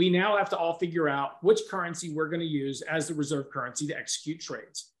US, we now have to all figure out which currency we're going to use as the reserve currency to execute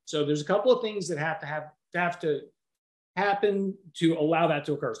trades. So there's a couple of things that have to happen to allow that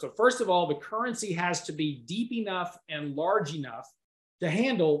to occur. So first of all, the currency has to be deep enough and large enough to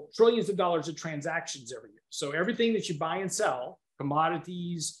handle trillions of dollars of transactions every year. So everything that you buy and sell,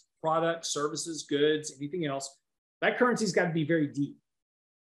 commodities, products, services, goods, anything else, that currency's got to be very deep.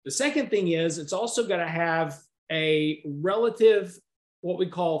 The second thing is it's also got to have a relative, what we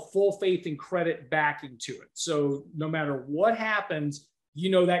call full faith and credit backing to it. So no matter what happens,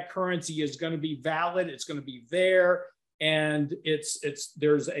 that currency is going to be valid, it's going to be there, and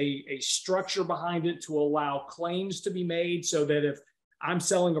there's a structure behind it to allow claims to be made, so that if I'm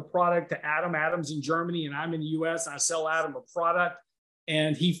selling a product to Adam's in Germany and I'm in the US, and I sell Adam a product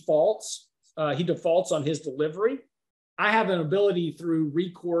and he defaults on his delivery, I have an ability through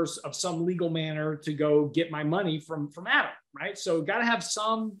recourse of some legal manner to go get my money from Adam, right? So got to have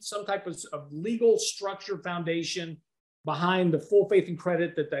some type of legal structure foundation behind the full faith and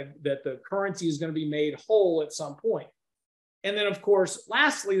credit that the currency is going to be made whole at some point. And then, of course,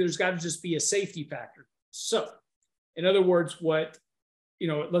 lastly, there's got to just be a safety factor. So, in other words,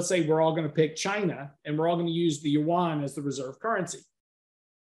 let's say we're all going to pick China and we're all going to use the yuan as the reserve currency.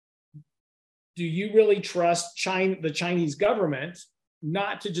 Do you really trust the Chinese government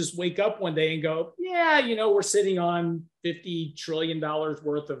not to just wake up one day and go, yeah, we're sitting on $50 trillion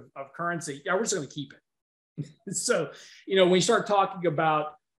worth of currency. Yeah, we're just going to keep it. So, when you start talking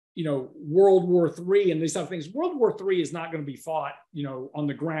about, World War III and these type of things, World War III is not going to be fought, on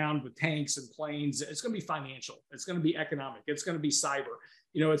the ground with tanks and planes. It's going to be financial. It's going to be economic. It's going to be cyber.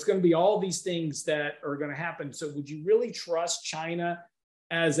 It's going to be all these things that are going to happen. So would you really trust China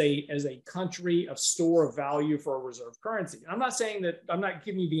as a country of store of value for a reserve currency? I'm not saying that, I'm not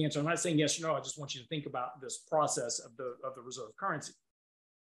giving you the answer. I'm not saying yes or no. I just want you to think about this process of the reserve currency.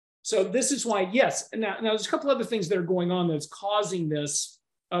 So this is why, yes. And now there's a couple other things that are going on that's causing this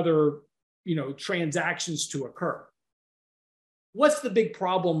other, transactions to occur. What's the big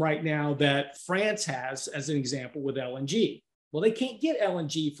problem right now that France has, as an example, with LNG? Well, they can't get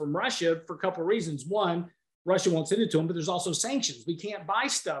LNG from Russia for a couple of reasons. One, Russia won't send it to them, but there's also sanctions. We can't buy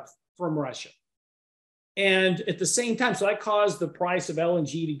stuff from Russia. And at the same time, so that caused the price of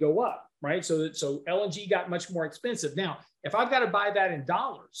LNG to go up, right? So LNG got much more expensive. Now, if I've got to buy that in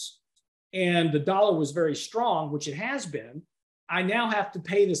dollars and the dollar was very strong, which it has been, I now have to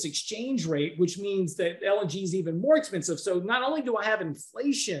pay this exchange rate, which means that LNG is even more expensive. So not only do I have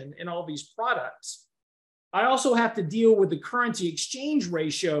inflation in all these products, I also have to deal with the currency exchange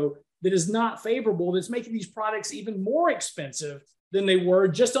ratio that is not favorable, that's making these products even more expensive than they were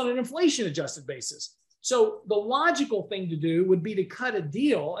just on an inflation adjusted basis. So the logical thing to do would be to cut a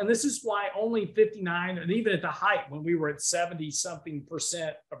deal. And this is why only 59, and even at the height when we were at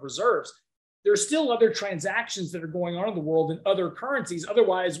 70-something% of reserves, there's still other transactions that are going on in the world in other currencies.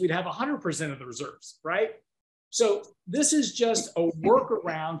 Otherwise, we'd have 100% of the reserves, right? So this is just a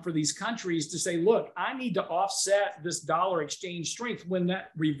workaround for these countries to say, look, I need to offset this dollar exchange strength. When that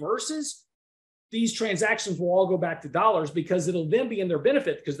reverses, these transactions will all go back to dollars because it'll then be in their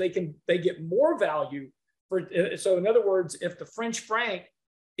benefit because they get more value for. So in other words, if the French franc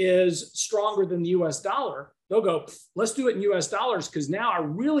is stronger than the US dollar, they'll go, let's do it in US dollars because now I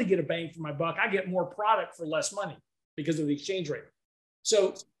really get a bang for my buck. I get more product for less money because of the exchange rate.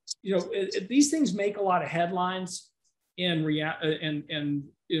 So, these things make a lot of headlines and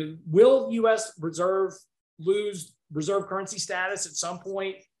will US reserve lose reserve currency status at some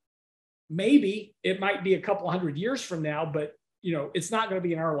point? Maybe. It might be a couple hundred years from now, but it's not going to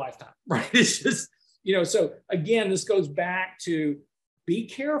be in our lifetime, right? It's just, so again, this goes back to be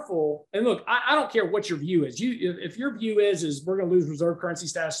careful. And look, I don't care what your view is. If your view is we're going to lose reserve currency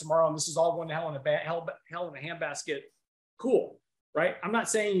status tomorrow and this is all going to hell in a handbasket, cool, right? I'm not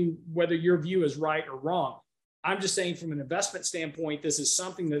saying whether your view is right or wrong. I'm just saying from an investment standpoint, this is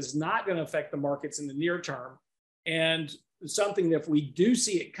something that is not going to affect the markets in the near term. And something that if we do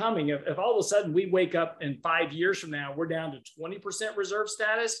see it coming, if all of a sudden we wake up in 5 years from now, we're down to 20% reserve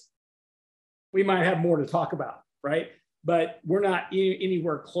status, we might have more to talk about, right? But we're not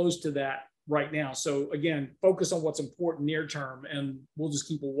anywhere close to that right now. So again, focus on what's important near term, and we'll just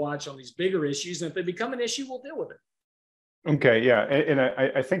keep a watch on these bigger issues. And if they become an issue, we'll deal with it. Okay, yeah. And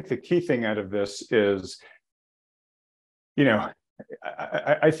I think the key thing out of this is,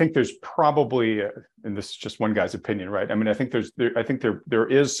 I think there's probably, and this is just one guy's opinion, right? I mean, I think there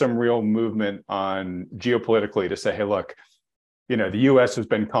is some real movement on geopolitically to say, hey, look, the U.S. has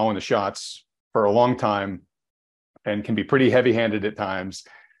been calling the shots for a long time and can be pretty heavy-handed at times.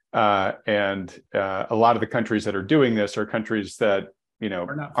 And a lot of the countries that are doing this are countries that,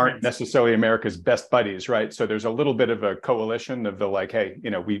 aren't necessarily America's best buddies, right? So there's a little bit of a coalition of the like, hey,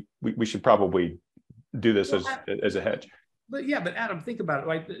 we should probably do this as a hedge. But Adam, think about it,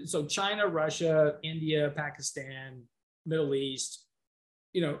 right? So China, Russia, India, Pakistan, Middle East,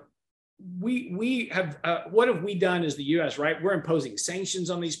 we have, what have we done as the U.S., right? We're imposing sanctions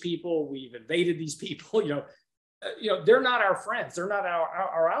on these people. We've invaded these people, they're not our friends. They're not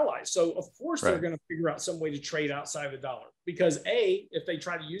our allies. So of course they're going to figure out some way to trade outside of the dollar because if they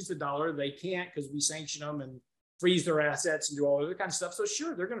try to use the dollar, they can't because we sanction them and freeze their assets and do all other kind of stuff. So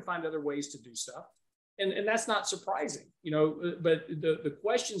sure, they're going to find other ways to do stuff. And that's not surprising, but the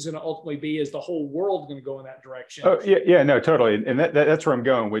question is going to ultimately be, is the whole world going to go in that direction? Oh, yeah, no, totally. And that's where I'm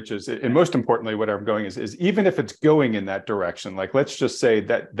going, which is, and most importantly, what I'm going is even if it's going in that direction, like, let's just say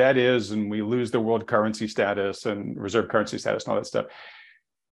that is, and we lose the world currency status and reserve currency status and all that stuff.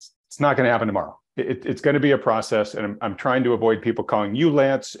 It's not going to happen tomorrow. It's going to be a process. And I'm trying to avoid people calling you,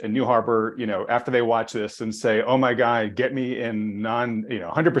 Lance, and New Harbor, after they watch this and say, oh my God, get me in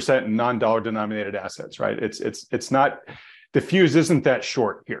 100% in non-dollar denominated assets, right? It's not, the fuse isn't that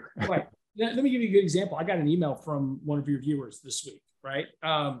short here. Right. Let me give you a good example. I got an email from one of your viewers this week, right?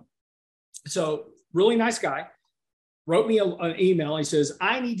 So really nice guy wrote me an email. He says,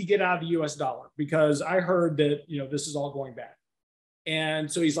 I need to get out of the US dollar because I heard that, this is all going bad.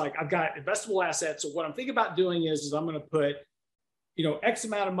 And so he's like, I've got investable assets. So what I'm thinking about doing is I'm going to put, X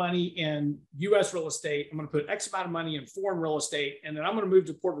amount of money in US real estate. I'm going to put X amount of money in foreign real estate. And then I'm going to move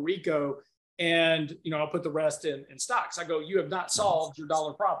to Puerto Rico and, I'll put the rest in stocks. I go, you have not solved your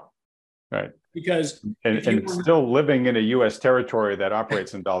dollar problem. Right. Because and still living in a U.S. territory that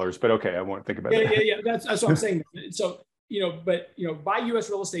operates in dollars, but okay, I won't think about that. Yeah. That's what I'm saying. So, buy U.S.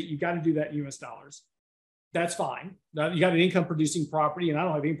 real estate, you got to do that in U.S. dollars. That's fine. Now, you got an income producing property, and I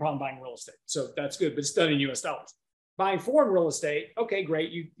don't have any problem buying real estate. So that's good, but it's done in U.S. dollars. Buying foreign real estate, okay,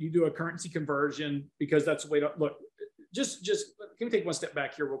 great. You do a currency conversion because that's the way to look. Just can we take one step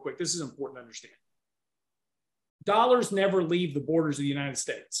back here real quick? This is important to understand. Dollars never leave the borders of the United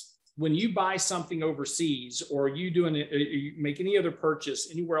States. When you buy something overseas or you make any other purchase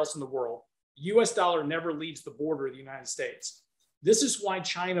anywhere else in the world, US dollar never leaves the border of the United States. This is why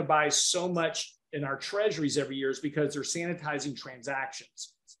China buys so much in our treasuries every year, is because they're sanitizing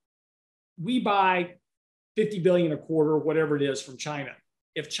transactions. We buy 50 billion a quarter, whatever it is, from China.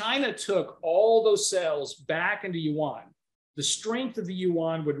 If China took all those sales back into yuan, the strength of the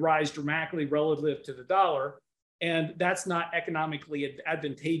yuan would rise dramatically relative to the dollar. And that's not economically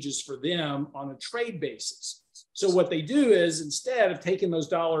advantageous for them on a trade basis. So what they do is, instead of taking those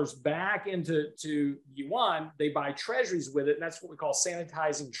dollars back into yuan, they buy treasuries with it. And that's what we call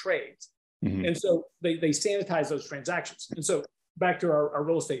sanitizing trades. Mm-hmm. And so they sanitize those transactions. And so back to our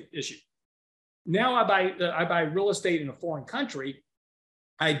real estate issue. Now I buy real estate in a foreign country.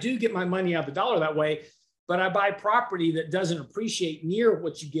 I do get my money out of the dollar that way, but I buy property that doesn't appreciate near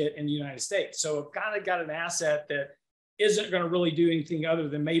what you get in the United States. So I've kind of got an asset that isn't going to really do anything other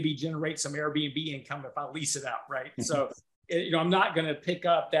than maybe generate some Airbnb income if I lease it out, right? Mm-hmm. So, I'm not going to pick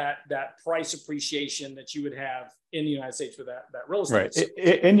up that price appreciation that you would have in the United States with that real estate.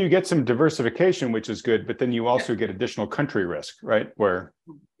 Right, and you get some diversification, which is good, but then you also get additional country risk, right?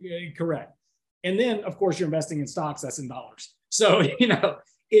 Correct. And then, of course, you're investing in stocks that's in dollars. So,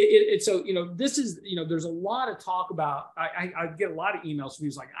 this is, there's a lot of talk about, I get a lot of emails from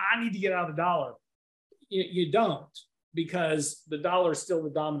people like, I need to get out of the dollar. You don't, because the dollar is still the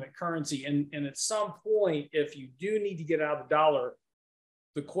dominant currency. And at some point, if you do need to get out of the dollar,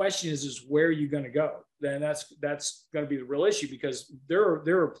 the question is where are you going to go? Then that's going to be the real issue, because there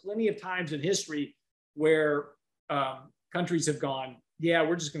are plenty of times in history where countries have gone, yeah,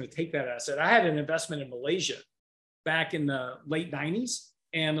 we're just going to take that asset. I had an investment in Malaysia back in the late 90s.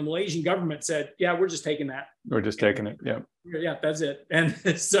 And the Malaysian government said, yeah, we're just taking that. We're just taking it. Yeah. Yeah, that's it. And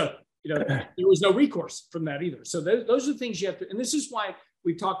so, there was no recourse from that either. So those are the things you have to, and this is why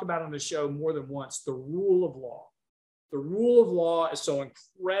we've talked about on the show more than once, the rule of law. The rule of law is so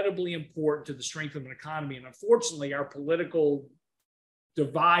incredibly important to the strength of an economy. And unfortunately, our political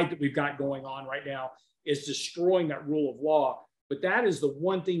divide that we've got going on right now is destroying that rule of law. But that is the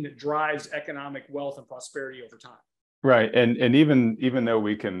one thing that drives economic wealth and prosperity over time. Right. And even though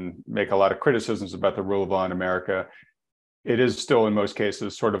we can make a lot of criticisms about the rule of law in America, it is still in most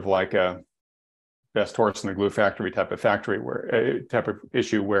cases sort of like a best horse in the glue factory type of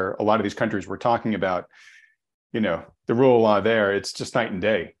issue, where a lot of these countries we're talking about, the rule of law there, it's just night and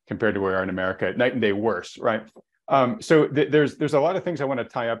day compared to where we are in America, night and day worse, right? So there's a lot of things I want to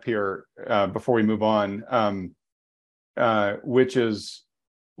tie up here before we move on, which is,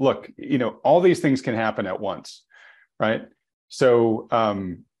 look, all these things can happen at once. Right. So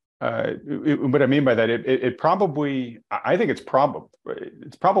what I mean by that, it probably, I think it's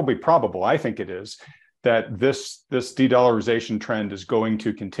probably probable, I think it is, that this de-dollarization trend is going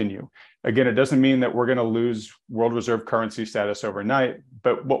to continue. Again, it doesn't mean that we're going to lose world reserve currency status overnight,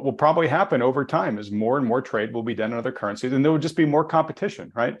 but what will probably happen over time is more and more trade will be done in other currencies, and there will just be more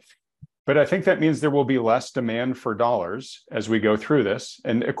competition, right? But I think that means there will be less demand for dollars as we go through this.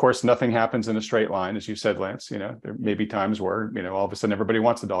 And of course, nothing happens in a straight line, as you said, Lance. There may be times where, all of a sudden everybody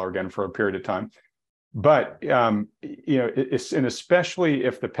wants the dollar again for a period of time. But, and especially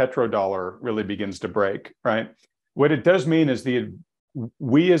if the petrodollar really begins to break, right? What it does mean is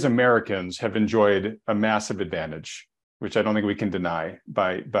we as Americans have enjoyed a massive advantage, which I don't think we can deny,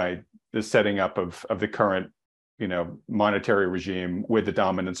 by the setting up of the current monetary regime with the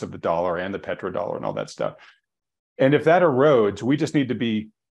dominance of the dollar and the petrodollar and all that stuff. And if that erodes, we just need to be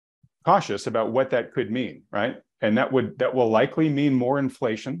cautious about what that could mean, right? And that will likely mean more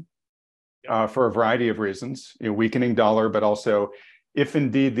inflation for a variety of reasons, weakening dollar, but also if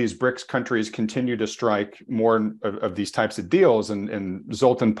indeed these BRICS countries continue to strike more of these types of deals, and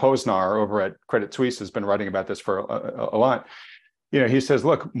Zoltan Poznar over at Credit Suisse has been writing about this for a lot. He says,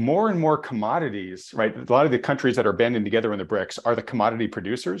 look, more and more commodities, right? A lot of the countries that are banding together in the BRICS are the commodity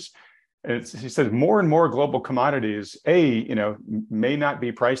producers. And he says more and more global commodities, may not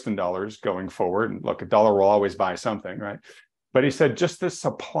be priced in dollars going forward. And look, a dollar will always buy something, right? But he said just the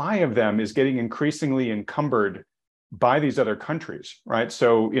supply of them is getting increasingly encumbered by these other countries, right?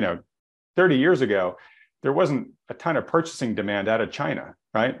 So, 30 years ago, there wasn't a ton of purchasing demand out of China,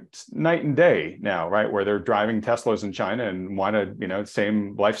 right? It's night and day now, right? Where they're driving Teslas in China and want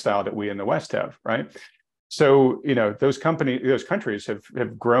same lifestyle that we in the West have, right? So, those countries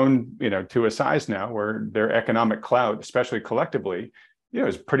have grown, to a size now where their economic clout, especially collectively,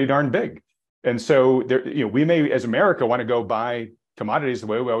 is pretty darn big. And so we may, as America, want to go buy commodities the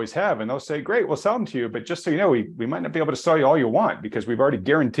way we always have, and they'll say, great, we'll sell them to you, but just so you know, we might not be able to sell you all you want because we've already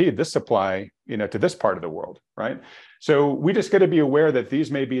guaranteed this supply, to this part of the world, right? So we just got to be aware that these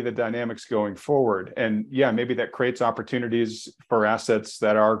may be the dynamics going forward. And yeah, maybe that creates opportunities for assets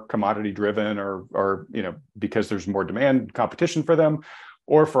that are commodity driven or because there's more demand, competition for them,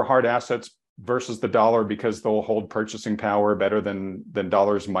 or for hard assets versus the dollar because they'll hold purchasing power better than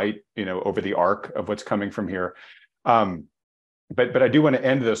dollars might, over the arc of what's coming from here. But I do want to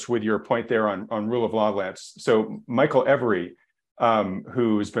end this with your point there on rule of law, Lance. So Michael Every,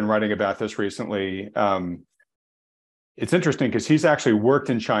 who's been writing about this recently, it's interesting because he's actually worked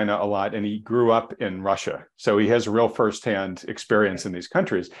in China a lot and he grew up in Russia. So he has real firsthand experience in these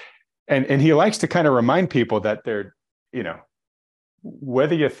countries. And he likes to kind of remind people that they're,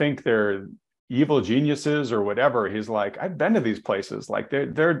 whether you think they're evil geniuses or whatever, he's like, I've been to these places. Like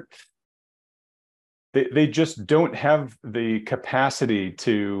they just don't have the capacity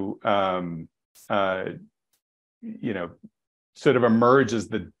to, sort of emerge as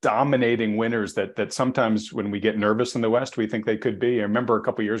the dominating winners that sometimes when we get nervous in the West, we think they could be. I remember a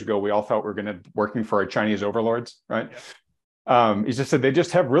couple of years ago, we all thought we were going to working for our Chinese overlords, right? Yeah. He just said they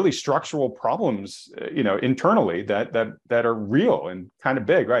just have really structural problems, internally that are real and kind of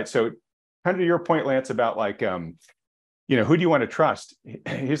big, right? So kind of to your point, Lance, about like, who do you want to trust?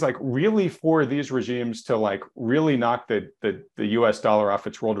 He's like, really, for these regimes to like really knock the US dollar off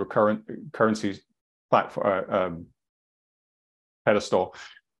its world currency platform pedestal.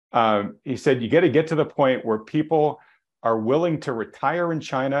 He said, you got to get to the point where people are willing to retire in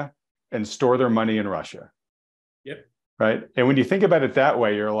China and store their money in Russia. Yep. Right. And when you think about it that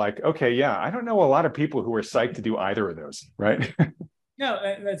way, you're like, okay, yeah, I don't know a lot of people who are psyched to do either of those. Right. No,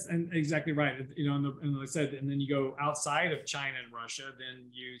 that's exactly right. And like I said, and then you go outside of China and Russia, then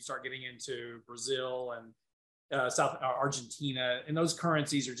you start getting into Brazil and Argentina, and those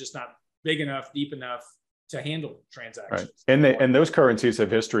currencies are just not big enough, deep enough to handle transactions. Right. And those currencies have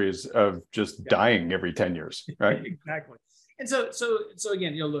histories of just dying every 10 years, right? Exactly. And so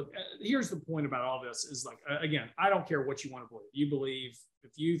again, look, here's the point about all this is like, again, I don't care what you want to believe.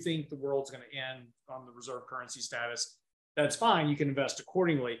 If you think the world's going to end on the reserve currency status, that's fine. You can invest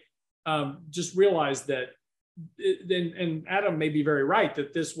accordingly. Just realize that, and Adam may be very right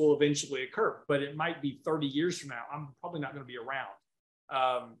that this will eventually occur, but it might be 30 years from now. I'm probably not going to be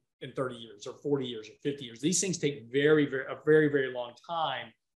around in 30 years or 40 years or 50 years. These things take a very, very long time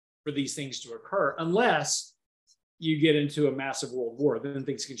for these things to occur, unless you get into a massive world war. Then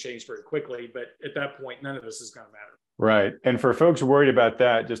things can change very quickly. But at that point, none of this is going to matter. Right. And for folks worried about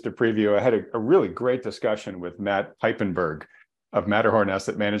that, just to preview, I had a really great discussion with Matt Peipenberg of Matterhorn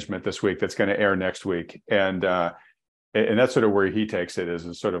Asset Management this week that's going to air next week. And that's sort of where he takes it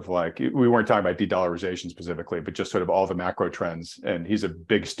is sort of like, we weren't talking about de-dollarization specifically, but just sort of all the macro trends. And he's a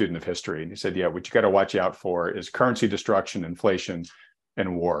big student of history. And he said, yeah, what you got to watch out for is currency destruction, inflation,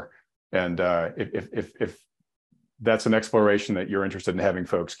 and war. And if that's an exploration that you're interested in having,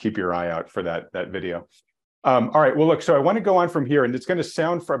 folks, keep your eye out for that video. All right, well, look, so I want to go on from here, and it's going to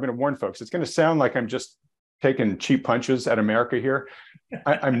sound, I'm going to warn folks, it's going to sound like I'm just taking cheap punches at America here.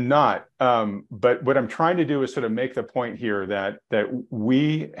 I'm not, but what I'm trying to do is sort of make the point here that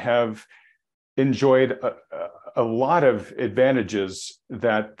we have enjoyed a lot of advantages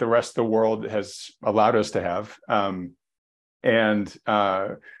that the rest of the world has allowed us to have. And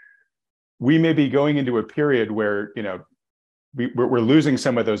we may be going into a period where, we're losing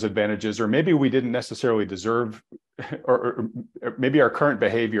some of those advantages, or maybe we didn't necessarily deserve, or maybe our current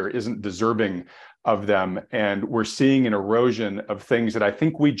behavior isn't deserving of them. And we're seeing an erosion of things that I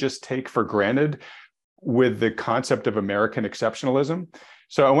think we just take for granted with the concept of American exceptionalism.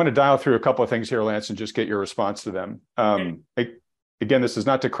 So I want to dial through a couple of things here, Lance, and just get your response to them. Again, this is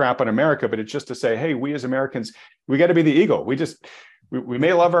not to crap on America, but it's just to say, hey, we as Americans, we got to be the eagle. we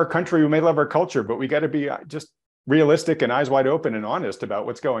may love our country, we may love our culture, but we got to be just realistic and eyes wide open and honest about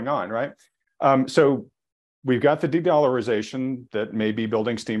what's going on, right? So we've got the de-dollarization that may be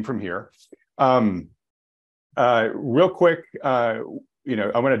building steam from here. Real quick, I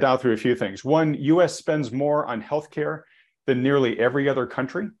want to dial through a few things. One, U.S. spends more on healthcare than nearly every other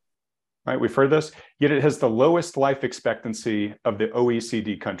country, right? We've heard this, yet it has the lowest life expectancy of the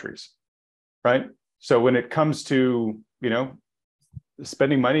OECD countries, right? So when it comes to,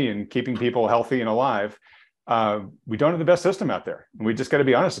 spending money and keeping people healthy and alive, we don't have the best system out there. And we just got to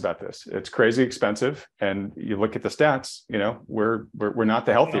be honest about this. It's crazy expensive. And you look at the stats, we're not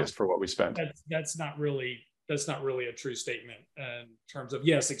the healthiest for what we spend. That's not really a true statement in terms of,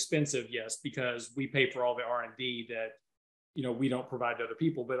 yes, expensive, yes, because we pay for all the R&D that we don't provide to other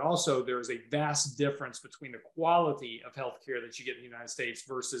people, but also there is a vast difference between the quality of healthcare that you get in the United States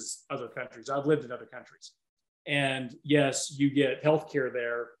versus other countries. I've lived in other countries, and yes, you get healthcare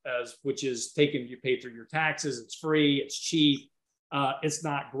there, which is you pay through your taxes. It's free, it's cheap. It's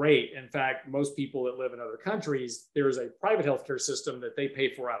not great. In fact, most people that live in other countries, there is a private healthcare system that they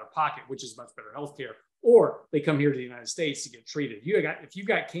pay for out of pocket, which is much better healthcare. Or they come here to the United States to get treated. If you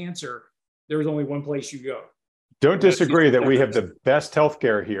got cancer, there's only one place you go. Don't disagree that we have the best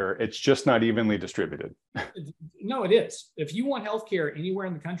healthcare here. It's just not evenly distributed. No, it is. If you want healthcare anywhere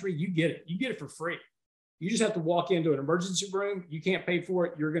in the country, you get it. You get it for free. You just have to walk into an emergency room. You can't pay for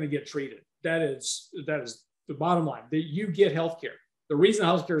it. You're going to get treated. That is the bottom line. That you get healthcare. The reason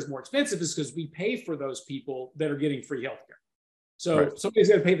healthcare is more expensive is because we pay for those people that are getting free healthcare. So right. Somebody's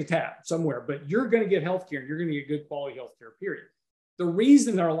going to pay the tab somewhere, but you're going to get healthcare and you're going to get good quality healthcare, period. The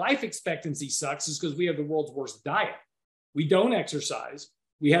reason our life expectancy sucks is because we have the world's worst diet. We don't exercise.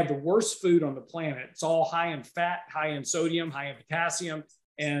 We have the worst food on the planet. It's all high in fat, high in sodium, high in potassium,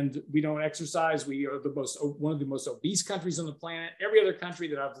 and we don't exercise. We are one of the most obese countries on the planet. Every other country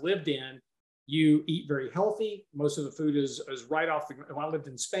that I've lived in, you eat very healthy. Most of the food is right off when I lived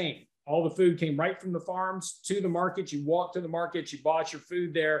in Spain, all the food came right from the farms to the market. You walked to the market, you bought your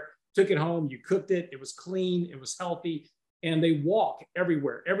food there, took it home, you cooked it. It was clean, it was healthy. And they walk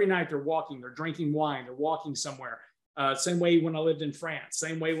everywhere. Every night they're walking, they're drinking wine, they're walking somewhere. Same way when I lived in France,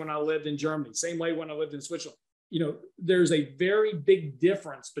 same way when I lived in Germany, same way when I lived in Switzerland. There's a very big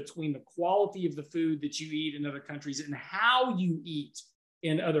difference between the quality of the food that you eat in other countries and how you eat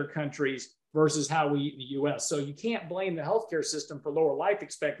in other countries versus how we eat in the US. So you can't blame the healthcare system for lower life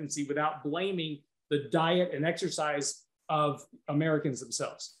expectancy without blaming the diet and exercise of Americans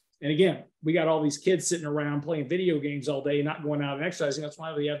themselves. And again, we got all these kids sitting around playing video games all day, not going out and exercising. That's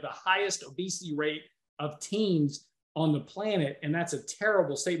why we have the highest obesity rate of teens on the planet. And that's a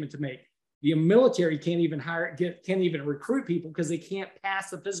terrible statement to make. The military can't even recruit people because they can't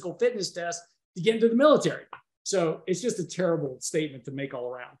pass the physical fitness test to get into the military. So it's just a terrible statement to make all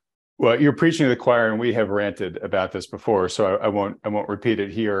around. Well, you're preaching to the choir, and we have ranted about this before, so I won't repeat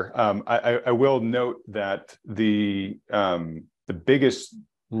it here. I will note that the biggest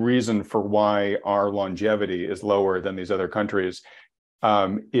reason for why our longevity is lower than these other countries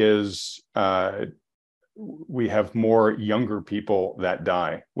is we have more younger people that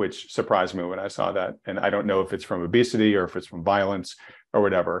die, which surprised me when I saw that. And I don't know if it's from obesity or if it's from violence or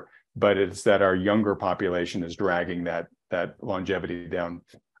whatever, but it's that our younger population is dragging that longevity down.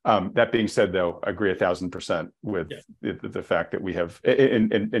 That being said, though, I agree 1,000% with the fact that we have,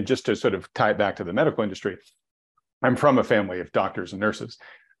 and just to sort of tie it back to the medical industry, I'm from a family of doctors and nurses.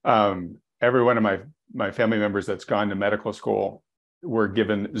 Every one of my family members that's gone to medical school were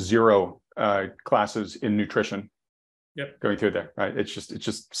given 0 classes in nutrition. Going through there, right? It's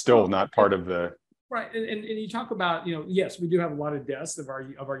just still not part of the right. And you talk about, yes, we do have a lot of deaths of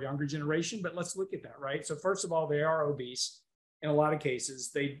our younger generation, but let's look at that, right? So first of all, they are obese. In a lot of cases,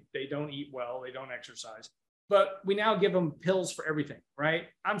 they don't eat well, they don't exercise, but we now give them pills for everything, right?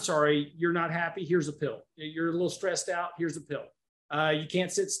 I'm sorry, you're not happy, here's a pill. You're a little stressed out, here's a pill. You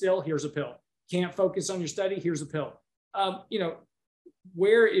can't sit still, here's a pill. Can't focus on your study, here's a pill. If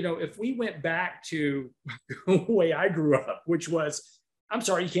we went back to the way I grew up, which was, I'm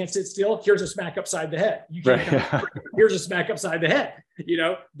sorry, you can't sit still, here's a smack upside the head. You can't, here's a smack upside the head.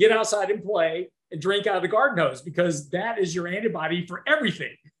 Get outside and play and drink out of the garden hose, because that is your antibody for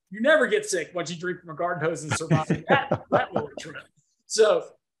everything. You never get sick once you drink from a garden hose and survive that little trip. So,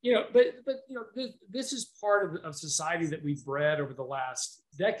 this is part of society that we've bred over the last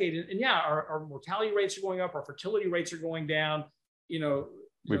decade. And our mortality rates are going up, our fertility rates are going down.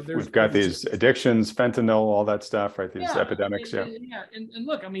 We've got these addictions, fentanyl, all that stuff, right? These epidemics. And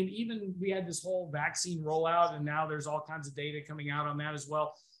look, even we had this whole vaccine rollout, and now there's all kinds of data coming out on that as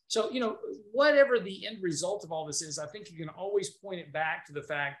well. So, whatever the end result of all this is, I think you can always point it back to the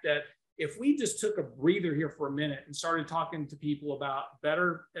fact that if we just took a breather here for a minute and started talking to people about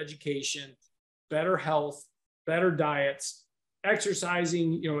better education, better health, better diets,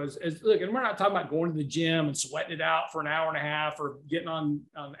 exercising, look, and we're not talking about going to the gym and sweating it out for an hour and a half or getting on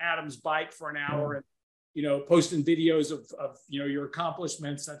Adam's bike for an hour and, posting videos of your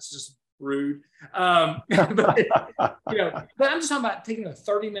accomplishments. That's just rude. But I'm just talking about taking a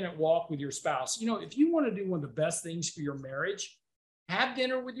 30-minute walk with your spouse. If you want to do one of the best things for your marriage, have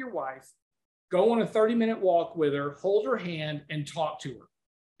dinner with your wife, go on a 30-minute walk with her, hold her hand and talk to her.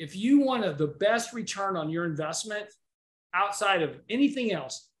 If you want the best return on your investment outside of anything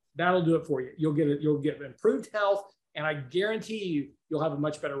else, that'll do it for you. You'll get improved health, and I guarantee you'll have a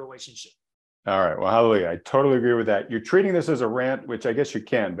much better relationship. All right. Well, hallelujah. I totally agree with that. You're treating this as a rant, which I guess you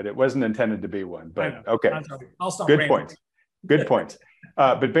can, but it wasn't intended to be one. But okay. I'll stop Good ranting. points. Good points.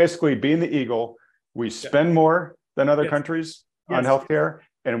 But basically, being the Eagle, we spend more than other countries on healthcare,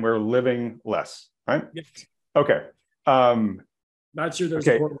 and we're living less, right? Yes. Okay. Not sure there's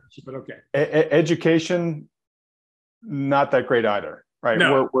a correlation, but okay. Education, not that great either, right?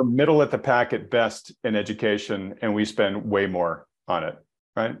 No. We're middle at the pack at best in education, and we spend way more on it,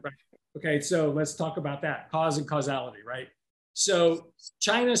 right? Right. Okay, so let's talk about that, cause and causality, right? So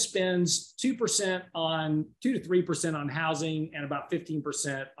China spends 2% to 3% on housing and about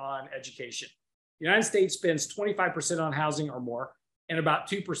 15% on education. The United States spends 25% on housing or more and about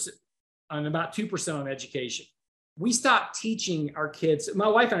 2% on education. We stopped teaching our kids. My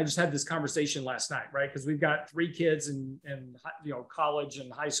wife and I just had this conversation last night, right? Because we've got 3 kids in college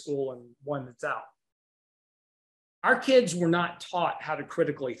and high school and one that's out. Our kids were not taught how to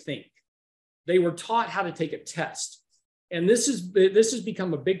critically think. They were taught how to take a test. And this has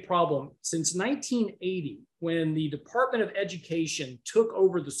become a big problem since 1980, when the Department of Education took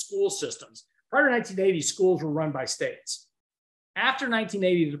over the school systems. Prior to 1980, schools were run by states. After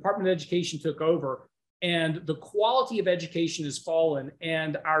 1980, the Department of Education took over, and the quality of education has fallen,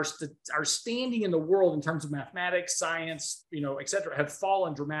 and our standing in the world in terms of mathematics, science, et cetera, have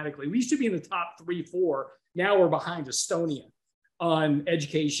fallen dramatically. We used to be in the top 3, 4. Now we're behind Estonia on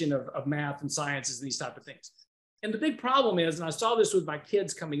education of math and sciences and these type of things. And the big problem is, and I saw this with my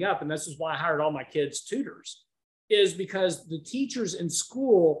kids coming up, and this is why I hired all my kids' tutors, is because the teachers in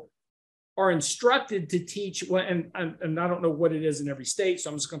school are instructed to teach, and I don't know what it is in every state, so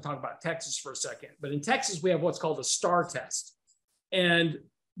I'm just going to talk about Texas for a second. But in Texas, we have what's called a STAR test. And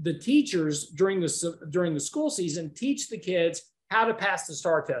the teachers during the school season teach the kids how to pass the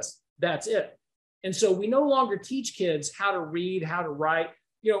STAR test. That's it. And so we no longer teach kids how to read, how to write.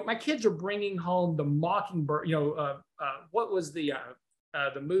 My kids are bringing home the Mockingbird. What was the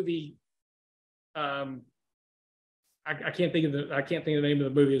movie? I can't think of the name of the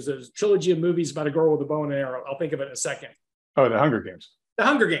movie. There's a trilogy of movies about a girl with a bow and arrow. I'll think of it in a second. Oh, The Hunger Games. The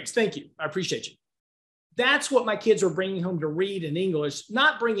Hunger Games. Thank you. I appreciate you. That's what my kids are bringing home to read in English,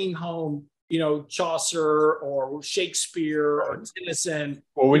 not bringing home, Chaucer or Shakespeare or Tennyson.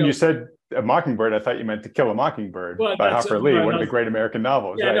 Well, when you said a Mockingbird, I thought you meant To Kill a Mockingbird by Harper Lee, one of the great American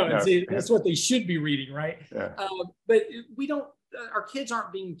novels. Yeah, right? no, see, that's what they should be reading, right? Yeah. But we don't. Our kids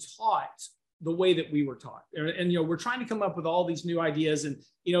aren't being taught the way that we were taught, and we're trying to come up with all these new ideas. And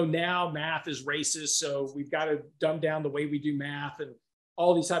now math is racist, so we've got to dumb down the way we do math and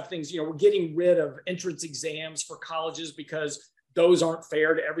all these type of things. We're getting rid of entrance exams for colleges because those aren't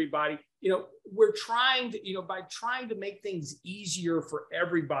fair to everybody. We're trying to, by trying to make things easier for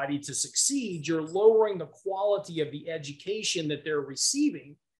everybody to succeed, you're lowering the quality of the education that they're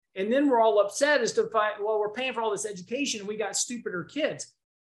receiving. And then we're all upset as to find, well, we're paying for all this education and we got stupider kids.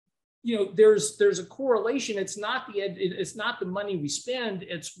 There's a correlation. It's not the money we spend.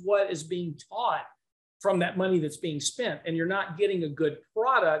 It's what is being taught from that money that's being spent. And you're not getting a good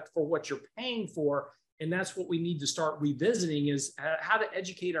product for what you're paying for. And that's what we need to start revisiting, is how to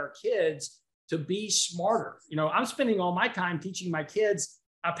educate our kids to be smarter. I'm spending all my time teaching my kids.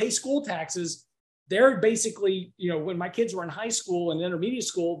 I pay school taxes. They're basically, when my kids were in high school and intermediate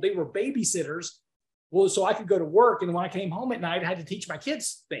school, they were babysitters. Well, so I could go to work. And when I came home at night, I had to teach my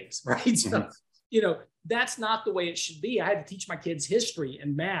kids things, right? Mm-hmm. So, that's not the way it should be. I had to teach my kids history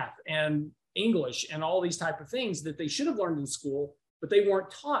and math and English and all these type of things that they should have learned in school, but they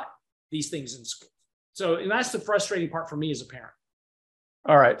weren't taught these things in school. So, and that's the frustrating part for me as a parent.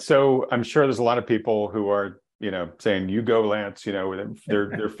 All right. So I'm sure there's a lot of people who are, saying, you go, Lance,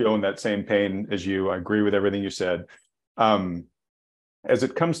 they're feeling that same pain as you. I agree with everything you said. As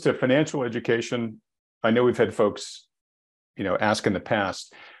it comes to financial education, I know we've had folks, ask in the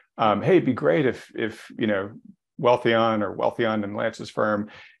past, hey, it'd be great if Wealthion or Wealthion and Lance's firm,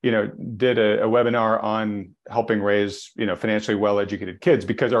 did a webinar on helping raise, financially well-educated kids,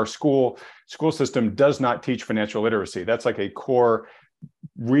 because our school system does not teach financial literacy. That's like a core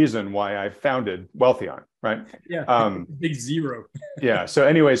reason why I founded Wealthion, right? Yeah, big zero. Yeah. So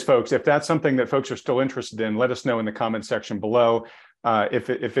anyways, folks, if that's something that folks are still interested in, let us know in the comment section below.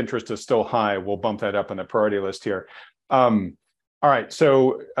 If interest is still high, we'll bump that up on the priority list here. All right.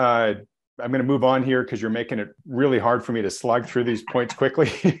 So I'm going to move on here because you're making it really hard for me to slug through these points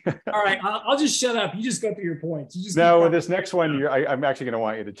quickly. All right. I'll just shut up. You just go through your points. No, this next one, I'm actually going to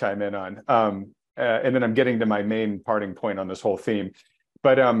want you to chime in on. And then I'm getting to my main parting point on this whole theme.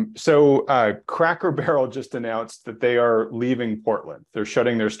 But Cracker Barrel just announced that they are leaving Portland. They're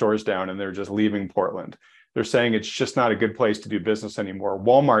shutting their stores down and they're just leaving Portland. They're saying it's just not a good place to do business anymore.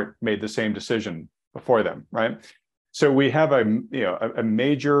 Walmart made the same decision before them, right? So we have a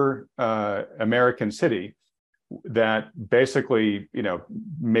major American city that basically,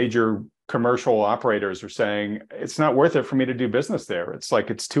 major commercial operators are saying it's not worth it for me to do business there. It's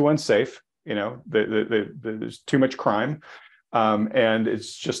like it's too unsafe. There's too much crime. And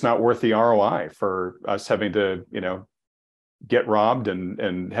it's just not worth the ROI for us having to, get robbed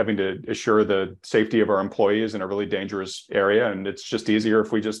and having to assure the safety of our employees in a really dangerous area. And it's just easier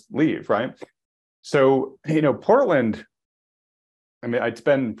if we just leave, right? So, Portland, I mean, it's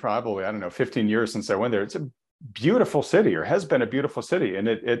been probably, 15 years since I went there. It's a beautiful city, or has been a beautiful city. And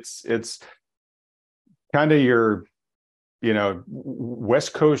it's kind of your,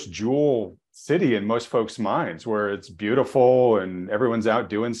 West Coast jewel city in most folks' minds, where it's beautiful and everyone's out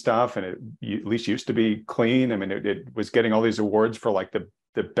doing stuff, and it at least used to be clean. I mean, it was getting all these awards for like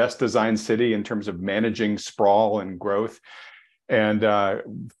the best designed city in terms of managing sprawl and growth, and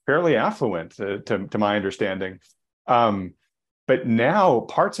fairly affluent to my understanding. But now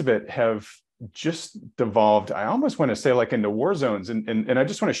parts of it have just devolved, I almost want to say, like into war zones. And I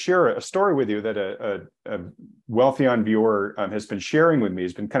just want to share a story with you that a Wealthion viewer has been sharing with me.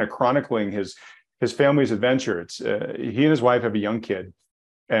 He's been kind of chronicling his family's adventure. It's he and his wife have a young kid,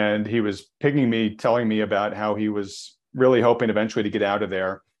 and he was pinging me, telling me about how he was really hoping eventually to get out of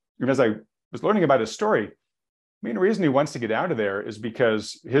there. And as I was learning about his story, the main reason he wants to get out of there is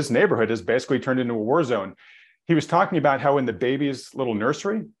because his neighborhood has basically turned into a war zone. He was talking about how in the baby's little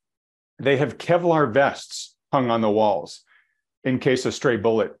nursery, they have Kevlar vests hung on the walls in case a stray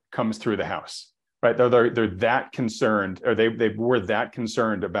bullet comes through the house, right? They're that concerned, or they were that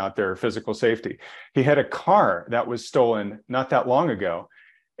concerned about their physical safety. He had a car that was stolen not that long ago,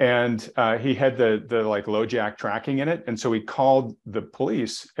 and he had the like low jack tracking in it. And so he called the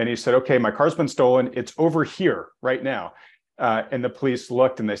police and he said, okay, my car's been stolen. It's over here right now. And the police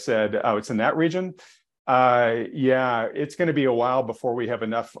looked and they said, oh, it's in that region? Yeah, it's going to be a while before we have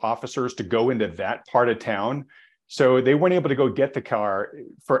enough officers to go into that part of town. So they weren't able to go get the car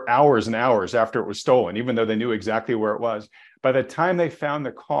for hours and hours after it was stolen, even though they knew exactly where it was. By the time they found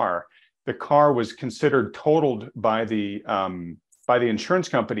the car was considered totaled by the insurance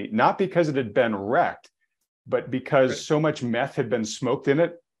company, not because it had been wrecked, but because so much meth had been smoked in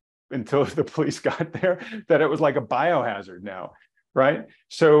it until the police got there that it was like a biohazard now, right?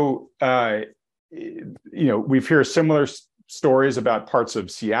 So, we've heard similar stories about parts of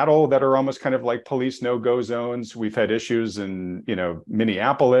Seattle that are almost kind of like police no-go zones. We've had issues in,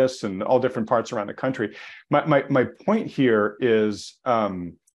 Minneapolis and all different parts around the country. My point here is,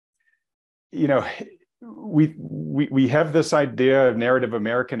 we have this idea of narrative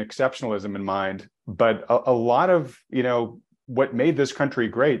American exceptionalism in mind, but a lot of, what made this country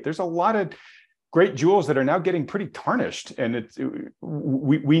great, there's a lot of great jewels that are now getting pretty tarnished. And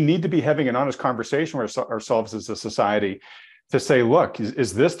we need to be having an honest conversation with ourselves as a society to say, look,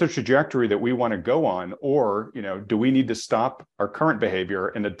 is this the trajectory that we want to go on? Or, do we need to stop our current behavior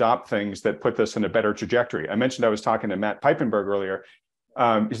and adopt things that put this in a better trajectory? I mentioned I was talking to Matt Peipenberg earlier.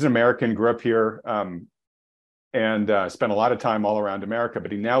 He's an American, grew up here, and spent a lot of time all around America,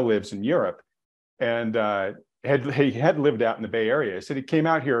 but he now lives in Europe. And he had lived out in the Bay Area. He said he came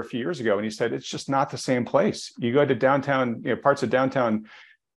out here a few years ago, and he said it's just not the same place. You go to downtown, parts of downtown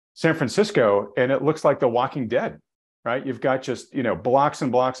San Francisco, and it looks like The Walking Dead, right? You've got just blocks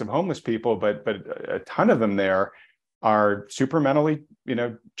and blocks of homeless people, but a ton of them there are super mentally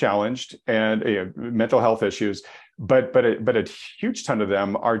challenged and mental health issues. But a huge ton of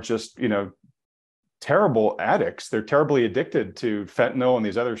them are just terrible addicts. They're terribly addicted to fentanyl and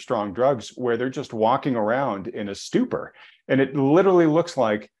these other strong drugs, where they're just walking around in a stupor. And it literally looks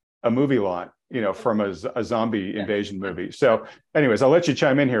like a movie lot, from a zombie invasion movie. So anyways, I'll let you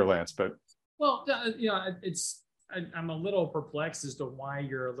chime in here, Lance, but. Well, I'm a little perplexed as to why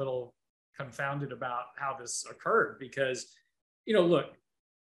you're a little confounded about how this occurred because, you know, look,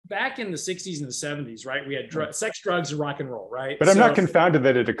 back in the 60s and the 70s, right? We had sex, drugs, and rock and roll, right? But I'm not confounded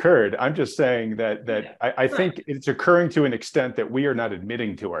that it occurred. I'm just saying that I think it's occurring to an extent that we are not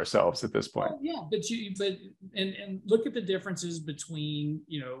admitting to ourselves at this point. Well, yeah, and look at the differences between,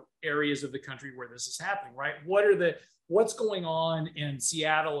 you know, areas of the country where this is happening, right? What's going on in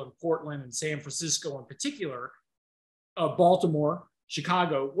Seattle and Portland and San Francisco in particular, Baltimore,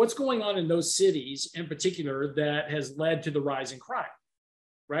 Chicago? What's going on in those cities in particular that has led to the rise in crime?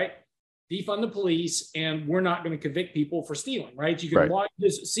 Right? Defund the police, and we're not going to convict people for stealing, right? You can walk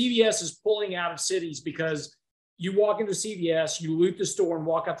this. CVS is pulling out of cities because you walk into CVS, you loot the store and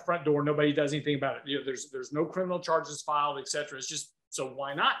walk out the front door. Nobody does anything about it. You know, there's no criminal charges filed, et cetera. It's just, so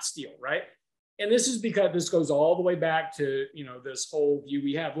why not steal, right? And this is because this goes all the way back to, you know, this whole view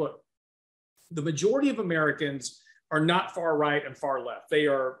we have. Look, the majority of Americans are not far right and far left. They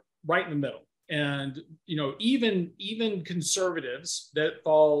are right in the middle. And, you know, even conservatives that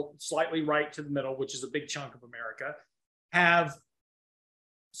fall slightly right to the middle, which is a big chunk of America, have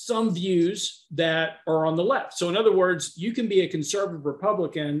some views that are on the left. So in other words, you can be a conservative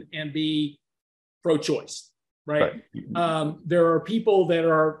Republican and be pro-choice, right? There are people that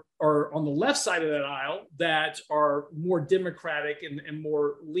are on the left side of that aisle that are more democratic and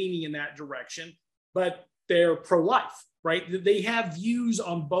more leaning in that direction, but they're pro-life, right? They have views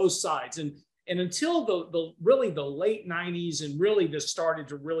on both sides. And until the late 90s, and really this started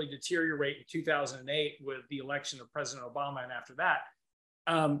to really deteriorate in 2008 with the election of President Obama, and after that,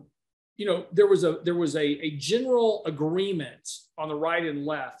 you know, there was a general agreement on the right and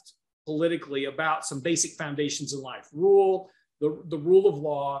left politically about some basic foundations in life, the rule of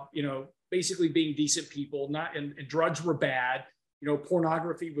law, you know, basically being decent people, and drugs were bad, you know,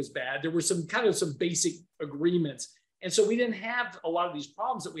 pornography was bad. There were some basic agreements. And so we didn't have a lot of these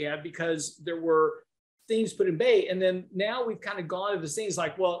problems that we had because there were things put in bay. And then now we've kind of gone to this things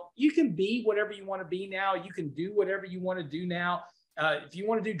like, well, you can be whatever you want to be now. You can do whatever you want to do now. If you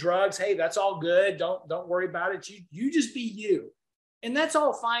want to do drugs, hey, that's all good. Don't worry about it. You just be you. And that's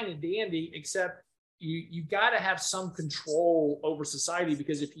all fine and dandy, except you got to have some control over society,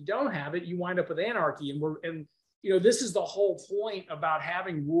 because if you don't have it, you wind up with anarchy. And you know, this is the whole point about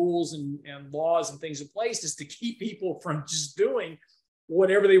having rules and laws and things in place, is to keep people from just doing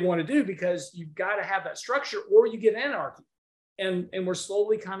whatever they want to do, because you've got to have that structure or you get anarchy. And we're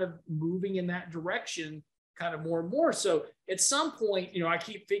slowly kind of moving in that direction, kind of more and more. So at some point, you know, not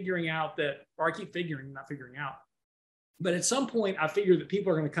figuring out, but at some point I figure that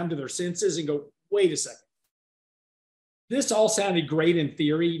people are going to come to their senses and go, wait a second. This all sounded great in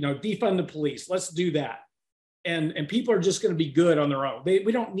theory, you know, defund the police, let's do that. And people are just going to be good on their own.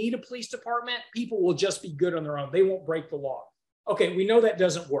 We don't need a police department. People will just be good on their own. They won't break the law. Okay, we know that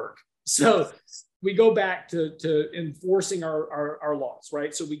doesn't work. So we go back to enforcing our laws,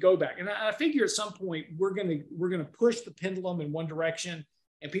 right? So we go back, and I figure at some point we're gonna push the pendulum in one direction,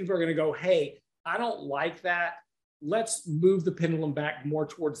 and people are gonna go, hey, I don't like that. Let's move the pendulum back more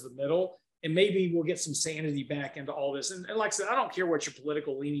towards the middle. And maybe we'll get some sanity back into all this. And like I said, I don't care what your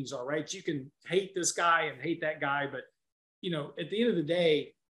political leanings are, right? You can hate this guy and hate that guy, but you know, at the end of the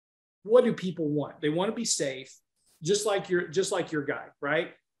day, what do people want? They want to be safe, just like your guy,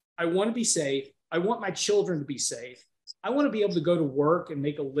 right? I want to be safe. I want my children to be safe. I want to be able to go to work and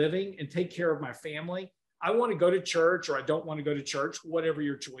make a living and take care of my family. I want to go to church, or I don't want to go to church, whatever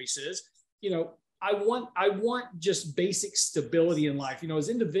your choice is. You know, I want just basic stability in life. You know, as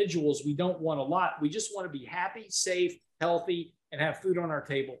individuals, we don't want a lot. We just want to be happy, safe, healthy, and have food on our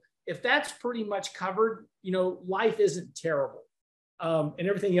table. If that's pretty much covered, you know, life isn't terrible. And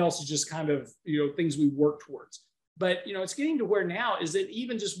everything else is just kind of, you know, things we work towards. But, you know, it's getting to where now is that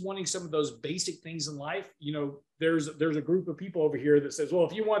even just wanting some of those basic things in life, you know, there's a group of people over here that says, well,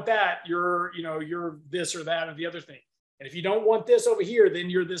 if you want that, you're this or that or the other thing. And if you don't want this over here,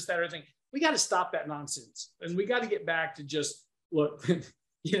 then you're this, that, or thing. We got to stop that nonsense. And we got to get back to just, look,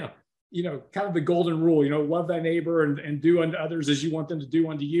 you know, kind of the golden rule, you know, love thy neighbor and do unto others as you want them to do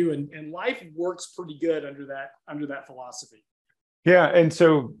unto you. And life works pretty good under that philosophy. Yeah. And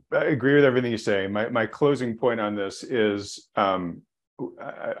so I agree with everything you say. My closing point on this is I'm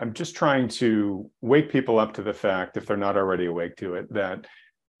just trying to wake people up to the fact, if they're not already awake to it, that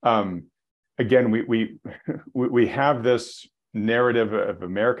again, we have this narrative of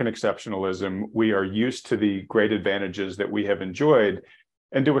American exceptionalism. We are used to the great advantages that we have enjoyed.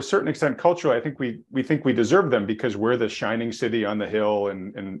 And to a certain extent, culturally, I think we think we deserve them because we're the shining city on the hill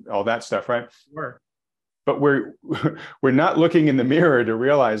and all that stuff, right? Sure. But we're not looking in the mirror to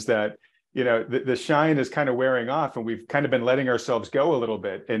realize that the shine is kind of wearing off, and we've kind of been letting ourselves go a little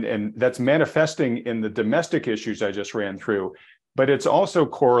bit. And that's manifesting in the domestic issues I just ran through. But it's also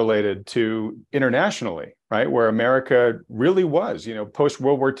correlated to internationally, right? Where America really was, post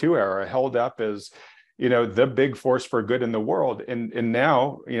World War II era, held up as, the big force for good in the world. And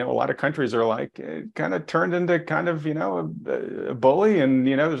now, a lot of countries are like kind of turned into kind of, a bully. And,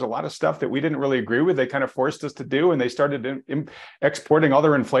 there's a lot of stuff that we didn't really agree with. They kind of forced us to do, and they started exporting all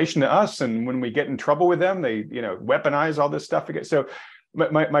their inflation to us. And when we get in trouble with them, they, weaponize all this stuff again. So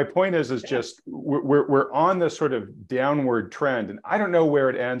my point is just we're on this sort of downward trend, and I don't know where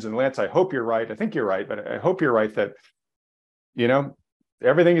it ends. And Lance, I hope you're right. I think you're right, but I hope you're right that,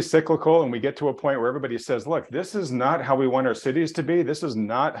 everything is cyclical, and we get to a point where everybody says, look, this is not how we want our cities to be. This is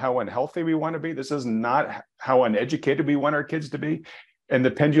not how unhealthy we want to be. This is not how uneducated we want our kids to be. And the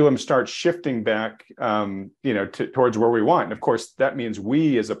pendulum starts shifting back, towards where we want. And of course, that means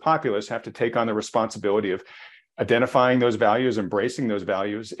we as a populace have to take on the responsibility of identifying those values, embracing those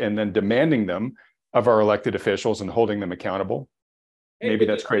values, and then demanding them of our elected officials and holding them accountable. Maybe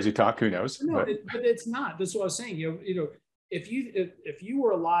that's crazy talk. Who knows? No, but it's not. That's what I was saying. If you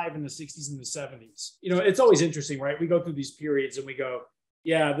were alive in the 60s and the 70s, it's always interesting, right? We go through these periods and we go,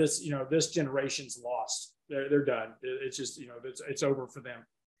 yeah, this generation's lost. They're done. It's just, it's over for them.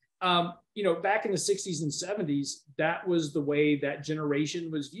 Back in the 60s and 70s, that was the way that generation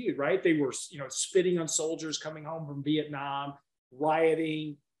was viewed, right? They were, spitting on soldiers coming home from Vietnam,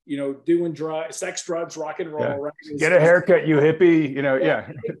 rioting, doing sex, drugs, rock and roll, yeah. right? Get a haircut, you hippie, yeah.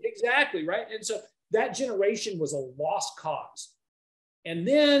 Exactly, right? And so that generation was a lost cause. And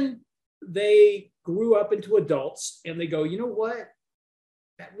then they grew up into adults and they go, you know what?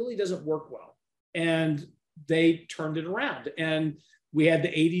 That really doesn't work well. And they turned it around. And we had the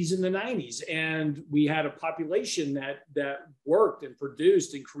 80s and the 90s, and we had a population that worked and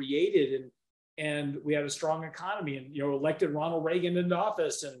produced and created, and we had a strong economy, and elected Ronald Reagan into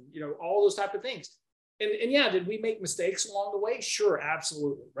office, and all those type of things. And yeah, did we make mistakes along the way? Sure,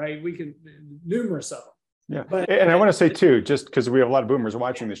 absolutely, right? We can, numerous of them. Yeah, and I want to say too, just because we have a lot of boomers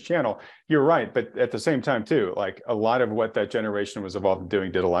watching this channel, you're right. But at the same time too, like a lot of what that generation was involved in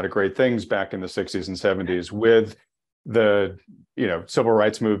doing did a lot of great things back in the 60s and 70s with the, civil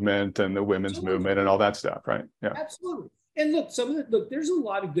rights movement and the women's movement and all that stuff, right? Yeah, absolutely. And look, there's a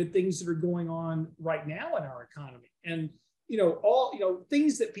lot of good things that are going on right now in our economy, and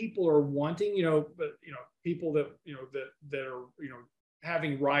things that people are wanting, but people that that are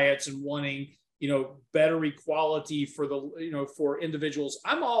having riots and wanting better equality for for individuals.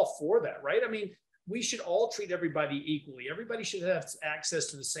 I'm all for that, right? I mean, we should all treat everybody equally. Everybody should have access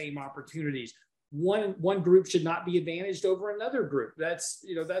to the same opportunities. One group should not be advantaged over another group.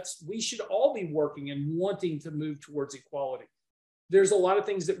 We should all be working and wanting to move towards equality. There's a lot of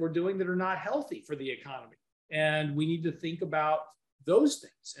things that we're doing that are not healthy for the economy, and we need to think about those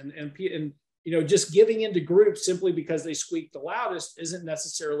things. And just giving into groups simply because they squeak the loudest isn't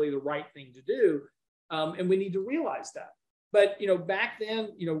necessarily the right thing to do, and we need to realize that. But back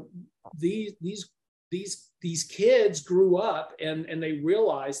then, these kids grew up and they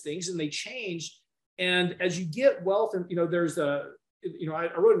realized things and they changed. And as you get wealth, and there's I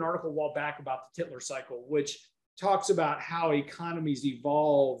wrote an article a while back about the Tytler cycle, which talks about how economies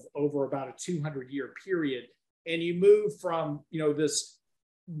evolve over about a 200-year period, and you move from this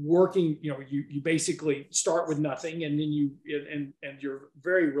working, you basically start with nothing, and then and you're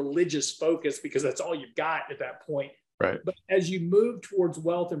very religious focused because that's all you've got at that point. Right. But as you move towards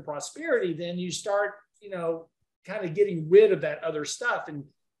wealth and prosperity, then you start kind of getting rid of that other stuff, and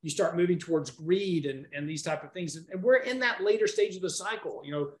you start moving towards greed and these type of things. And we're in that later stage of the cycle.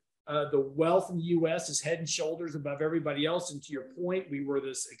 The wealth in the U.S. is head and shoulders above everybody else. And to your point, we were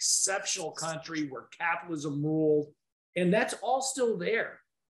this exceptional country where capitalism ruled, and that's all still there.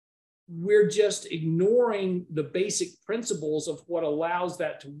 We're just ignoring the basic principles of what allows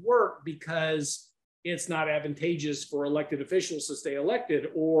that to work because it's not advantageous for elected officials to stay elected,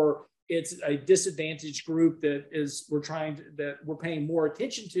 or it's a disadvantaged group that we're paying more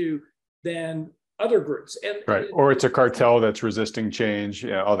attention to than other groups. And right. Or it's a cartel that's resisting change.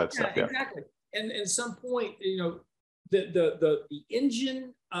 Yeah, all that stuff. Yeah, exactly. And at some point, the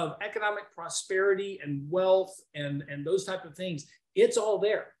engine of economic prosperity and wealth and those type of things, it's all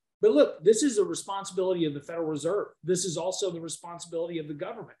there. But look, this is a responsibility of the Federal Reserve. This is also the responsibility of the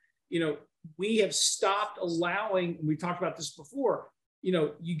government. We have stopped allowing, and we talked about this before,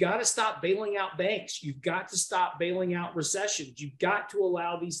 you got to stop bailing out banks. You've got to stop bailing out recessions. You've got to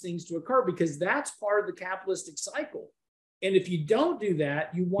allow these things to occur because that's part of the capitalistic cycle. And if you don't do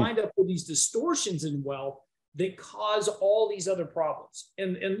that, you wind up with these distortions in wealth that cause all these other problems.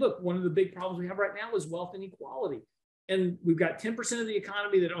 And look, one of the big problems we have right now is wealth inequality. And we've got 10% of the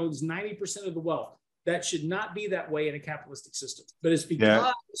economy that owns 90% of the wealth. That should not be that way in a capitalistic system. But it's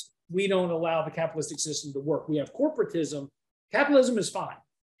because we don't allow the capitalistic system to work. We have corporatism. Capitalism is fine.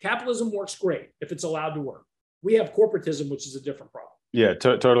 Capitalism works great if it's allowed to work. We have corporatism, which is a different problem. Yeah,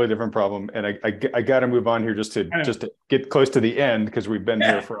 totally different problem. And I got to move on here just to get close to the end, because we've been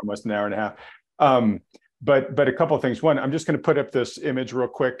here for almost an hour and a half. But a couple of things. One, I'm just going to put up this image real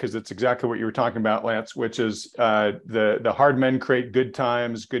quick because it's exactly what you were talking about, Lance, which is the hard men create good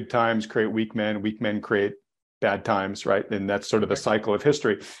times create weak men create bad times, right? And that's sort of the cycle of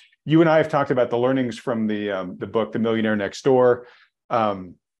history. You and I have talked about the learnings from the book, The Millionaire Next Door,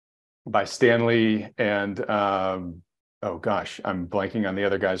 by Stanley and oh gosh, I'm blanking on the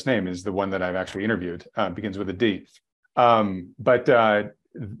other guy's name, is the one that I've actually interviewed, begins with a D. But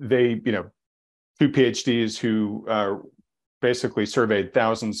they, two PhDs who basically surveyed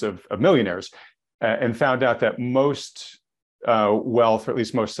thousands of millionaires and found out that most wealth, or at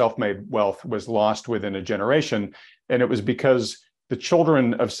least most self-made wealth, was lost within a generation. And it was because the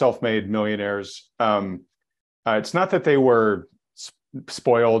children of self-made millionaires, it's not that they were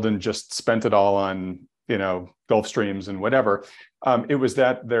spoiled and just spent it all on, Gulf Streams and whatever. It was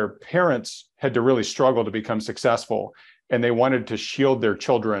that their parents had to really struggle to become successful, and they wanted to shield their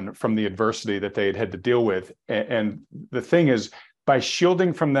children from the adversity that they had to deal with. And the thing is, by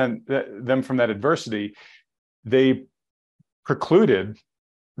shielding from them from that adversity, they precluded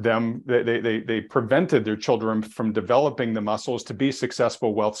them, they prevented their children from developing the muscles to be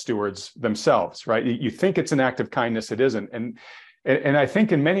successful wealth stewards themselves, right? You think it's an act of kindness, it isn't. And I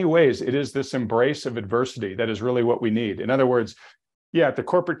think in many ways, it is this embrace of adversity that is really what we need. In other words, at the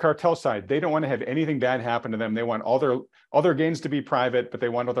corporate cartel side, they don't want to have anything bad happen to them. They want all their gains to be private, but they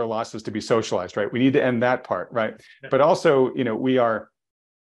want all their losses to be socialized, right? We need to end that part, right? But also, we are,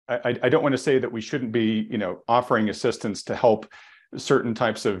 I don't want to say that we shouldn't be, offering assistance to help certain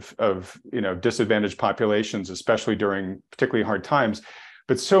types of disadvantaged populations, especially during particularly hard times.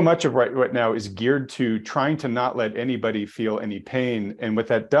 But so much of right now is geared to trying to not let anybody feel any pain. And what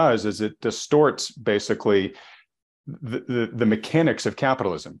that does is it distorts basically the mechanics of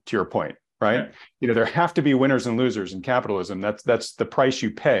capitalism, to your point, right? Yeah. There have to be winners and losers in capitalism. That's the price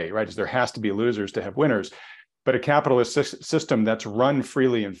you pay, right? Is there has to be losers to have winners. But a capitalist system that's run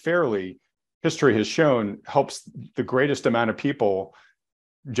freely and fairly, history has shown, helps the greatest amount of people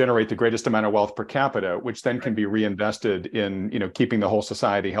generate the greatest amount of wealth per capita, which then can be reinvested in, keeping the whole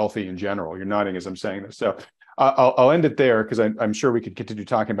society healthy in general. You're nodding as I'm saying this. So I'll end it there, because I'm sure we could continue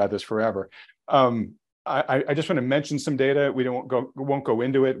talking about this forever. I just want to mention some data. We won't go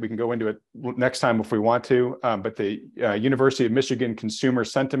into it. We can go into it next time if we want to. But the University of Michigan Consumer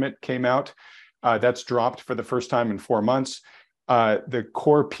Sentiment came out. That's dropped for the first time in 4 months. The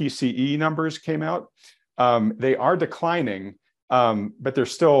core PCE numbers came out. They are declining, but they're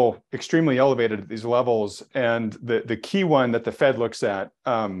still extremely elevated at these levels. And the key one that the Fed looks at,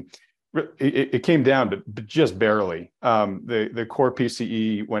 it came down to just barely. The core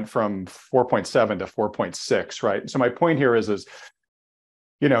PCE went from 4.7 to 4.6, right? So my point here is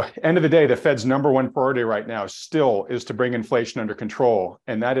end of the day, the Fed's number one priority right now still is to bring inflation under control.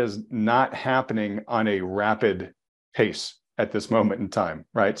 And that is not happening on a rapid pace at this moment in time,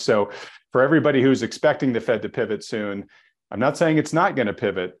 right? So for everybody who's expecting the Fed to pivot soon, I'm not saying it's not going to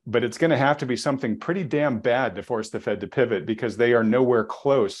pivot, but it's going to have to be something pretty damn bad to force the Fed to pivot, because they are nowhere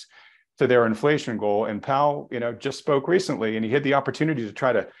close to their inflation goal. And Powell, just spoke recently, and he had the opportunity to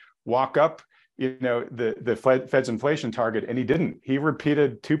try to walk up, the Fed's inflation target, and he didn't. He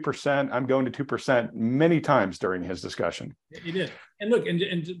repeated 2%. I'm going to 2% many times during his discussion. He did. And look,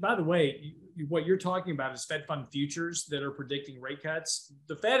 and by the way, what you're talking about is Fed fund futures that are predicting rate cuts.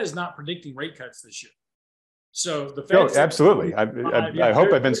 The Fed is not predicting rate cuts this year. So the Fed. No, absolutely. I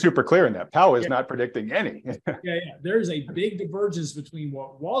hope I've been super clear in that. Powell is not predicting any. There's a big divergence between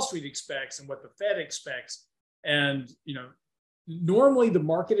what Wall Street expects and what the Fed expects. And, normally the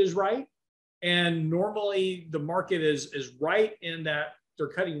market is right. And normally the market is right in that they're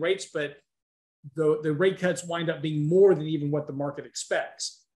cutting rates, but the rate cuts wind up being more than even what the market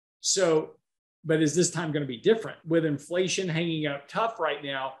expects. So, but is this time going to be different? With inflation hanging out tough right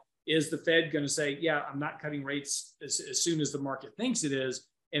now, is the Fed going to say, I'm not cutting rates as soon as the market thinks it is?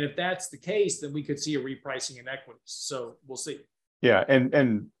 And if that's the case, then we could see a repricing in equities. So we'll see. Yeah,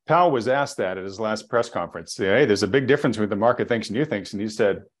 and Powell was asked that at his last press conference. Hey, there's a big difference with the market thinks and you thinks. And he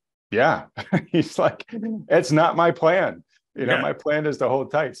said, he's like, it's not my plan. My plan is to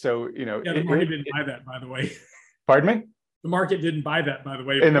hold tight. So, the market didn't buy that, by the way. Pardon me? The market didn't buy that, by the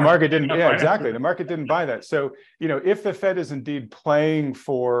way. And the market didn't, yeah, exactly. The market didn't buy that. So, if the Fed is indeed playing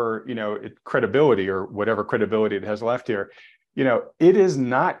for, credibility or whatever credibility it has left here, it is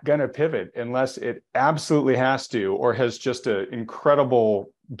not going to pivot unless it absolutely has to, or has just an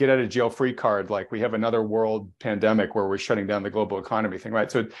incredible get out of jail free card. Like we have another world pandemic where we're shutting down the global economy thing,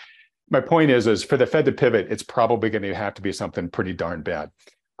 right? So my point is for the Fed to pivot, it's probably going to have to be something pretty darn bad.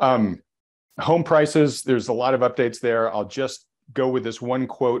 Home prices, there's a lot of updates there. I'll just go with this one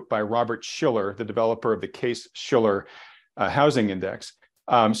quote by Robert Shiller, the developer of the Case-Shiller housing index.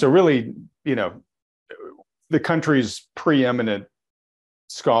 So really, the country's preeminent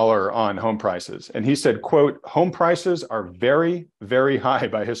scholar on home prices. And he said, quote, "Home prices are very, very high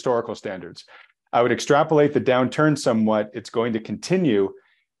by historical standards. I would extrapolate the downturn somewhat. It's going to continue.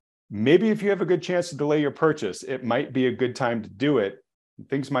 Maybe if you have a good chance to delay your purchase, it might be a good time to do it.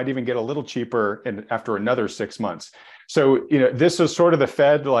 Things might even get a little cheaper after another 6 months." So, this is sort of the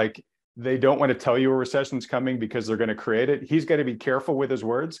Fed, like they don't want to tell you a recession's coming because they're going to create it. He's got to be careful with his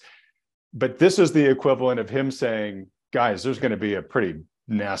words. But this is the equivalent of him saying, guys, there's going to be a pretty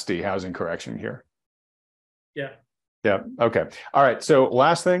nasty housing correction here. Yeah. Yeah. Okay. All right. So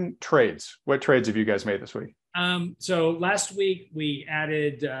last thing, trades. What trades have you guys made this week? So last week we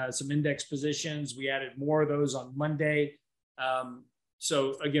added some index positions. We added more of those on Monday.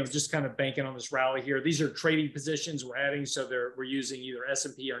 So again, just kind of banking on this rally here. These are trading positions we're adding. So we're using either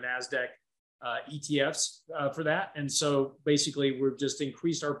S&P or NASDAQ ETFs for that. And so basically we've just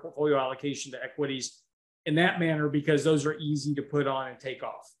increased our portfolio allocation to equities in that manner because those are easy to put on and take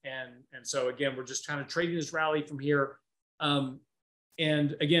off. And so again, we're just kind of trading this rally from here.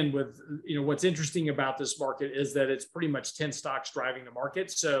 And again, with what's interesting about this market is that it's pretty much 10 stocks driving the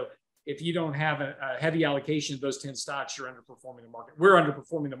market. So if you don't have a heavy allocation of those 10 stocks, you're underperforming the market. We're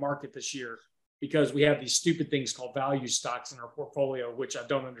underperforming the market this year because we have these stupid things called value stocks in our portfolio, which I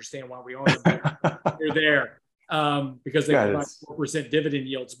don't understand why we own them. They're there because they provide 4% dividend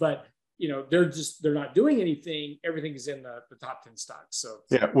yields. But they're not doing anything. Everything is in the top 10 stocks. So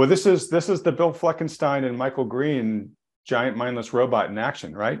yeah, well, this is the Bill Fleckenstein and Michael Green giant mindless robot in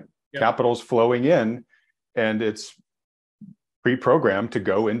action, right? Yep. Capital's flowing in, and it's pre-programmed to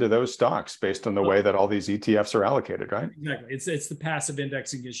go into those stocks based on the way that all these ETFs are allocated, right? Exactly. It's the passive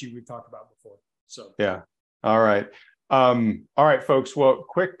indexing issue we've talked about before. So yeah. All right. All right, folks. Well,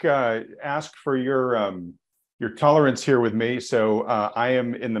 quick ask for your tolerance here with me. So I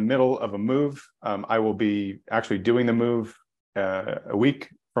am in the middle of a move. I will be actually doing the move a week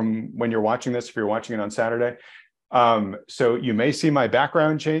from when you're watching this, if you're watching it on Saturday. So you may see my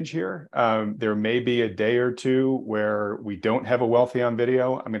background change here. There may be a day or two where we don't have a Wealthy on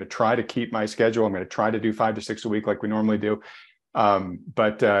video. I'm going to try to keep my schedule. I'm going to try to do 5 to 6 a week like we normally do.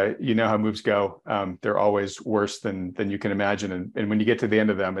 But you know how moves go. They're always worse than you can imagine. And when you get to the end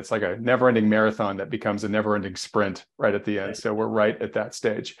of them, it's like a never-ending marathon that becomes a never-ending sprint right at the end. So we're right at that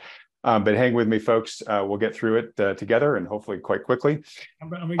stage. But hang with me, folks. We'll get through it together, and hopefully quite quickly. I'm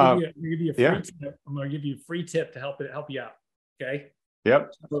going to give you a free tip. I'm going to give you a free tip to help you out. Okay.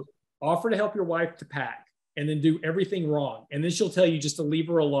 Yep. So offer to help your wife to pack, and then do everything wrong, and then she'll tell you just to leave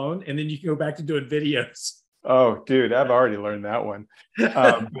her alone, and then you can go back to doing videos. Oh, dude, I've already learned that one.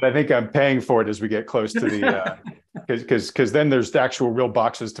 But I think I'm paying for it as we get close to the because then there's the actual real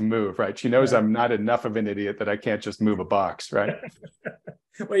boxes to move, right? She knows I'm not enough of an idiot that I can't just move a box, right?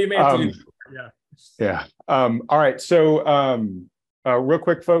 Well, you may have to do yeah. All right. So real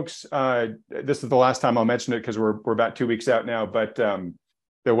quick, folks, this is the last time I'll mention it because we're about 2 weeks out now. But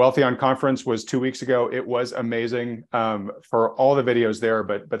the Wealthy On conference was 2 weeks ago. It was amazing for all the videos there,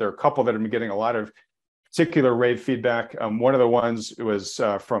 but there are a couple that have been getting a lot of particular rave feedback. One of the ones was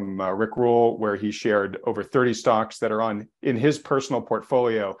from Rick Rule, where he shared over 30 stocks that are in his personal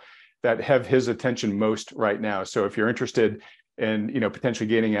portfolio that have his attention most right now. So if you're interested in potentially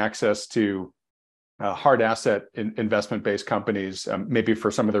gaining access to hard asset investment-based companies, maybe for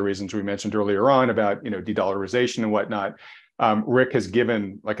some of the reasons we mentioned earlier on about de-dollarization and whatnot, Rick has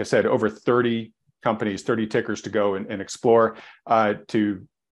given, like I said, over 30 companies, 30 tickers to go and explore to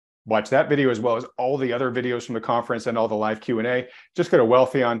watch that video, as well as all the other videos from the conference and all the live Q&A. Just go to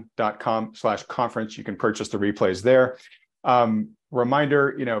wealthyon.com/conference. You can purchase the replays there.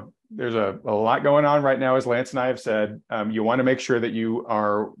 Reminder, there's a lot going on right now, as Lance and I have said. You want to make sure that you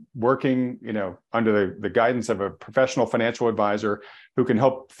are working, under the guidance of a professional financial advisor who can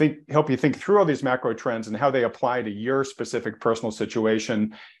help you think through all these macro trends and how they apply to your specific personal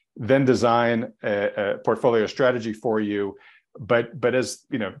situation, then design a portfolio strategy for you. But as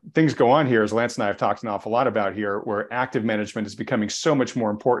things go on here, as Lance and I have talked an awful lot about here, where active management is becoming so much more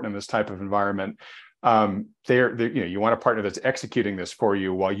important in this type of environment, You want a partner that's executing this for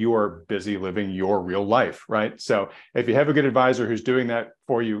you while you are busy living your real life, right? So if you have a good advisor who's doing that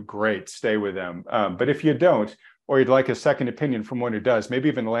for you, great, stay with them. But if you don't, or you'd like a second opinion from one who does, maybe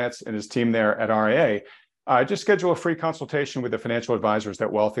even Lance and his team there at RIA, just schedule a free consultation with the financial advisors that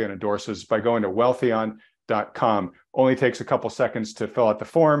Wealthion endorses by going to wealthion.com. Only takes a couple seconds to fill out the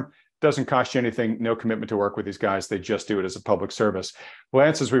form. Doesn't cost you anything, no commitment to work with these guys. They just do it as a public service.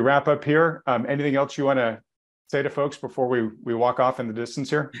 Lance, as we wrap up here, anything else you want to say to folks before we walk off in the distance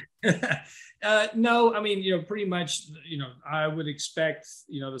here? No, I mean, pretty much, I would expect,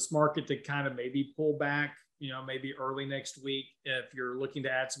 this market to kind of maybe pull back, maybe early next week. If you're looking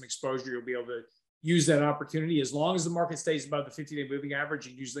to add some exposure, you'll be able to use that opportunity. As long as the market stays above the 50-day moving average,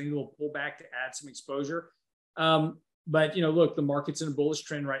 you usually need a little pullback to add some exposure. But, look, the market's in a bullish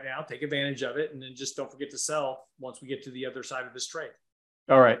trend right now. Take advantage of it. And then just don't forget to sell once we get to the other side of this trade.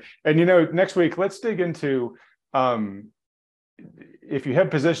 All right. And, next week, let's dig into, if you have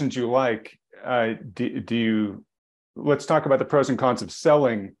positions you like, let's talk about the pros and cons of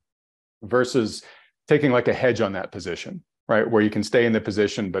selling versus taking like a hedge on that position, right? Where you can stay in the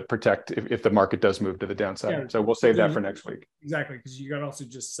position, but protect if the market does move to the downside. Yeah. So we'll save that for next week. Exactly. Because you got to also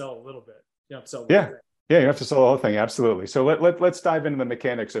just sell a little bit. You have to sell a little bit. Yeah, you have to sell the whole thing. Absolutely. So let's dive into the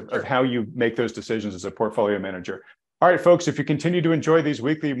mechanics of how you make those decisions as a portfolio manager. All right, folks, if you continue to enjoy these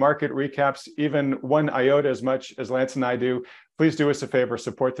weekly market recaps, even one iota as much as Lance and I do, please do us a favor,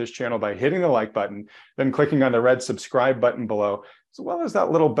 support this channel by hitting the like button, then clicking on the red subscribe button below, as well as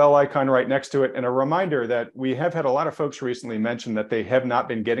that little bell icon right next to it. And a reminder that we have had a lot of folks recently mention that they have not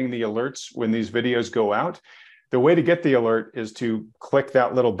been getting the alerts when these videos go out. The way to get the alert is to click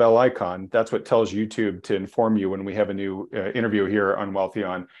that little bell icon. That's what tells YouTube to inform you when we have a new interview here on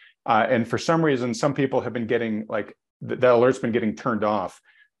Wealthion. And for some reason, some people have been getting that alert's been getting turned off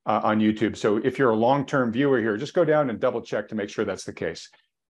on YouTube. So if you're a long-term viewer here, just go down and double check to make sure that's the case.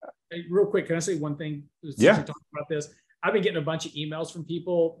 Hey, real quick, can I say one thing? Yeah. Talking about this, I've been getting a bunch of emails from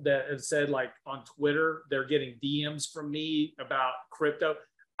people that have said, on Twitter, they're getting DMs from me about crypto.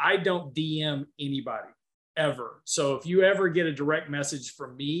 I don't DM anybody. Ever. So if you ever get a direct message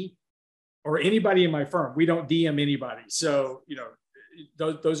from me or anybody in my firm, we don't DM anybody. So,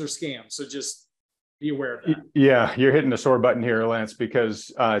 those are scams. So just be aware of that. Yeah, you're hitting a sore button here, Lance,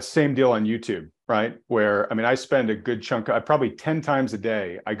 because same deal on YouTube, right? Where, I spend a good chunk, probably 10 times a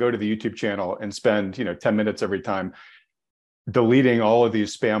day, I go to the YouTube channel and spend, 10 minutes every time deleting all of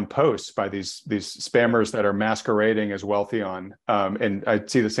these spam posts by these spammers that are masquerading as Wealthion. And I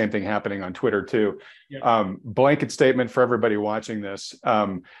see the same thing happening on Twitter too. Yep. Blanket statement for everybody watching this.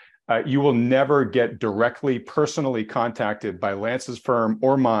 You will never get directly, personally contacted by Lance's firm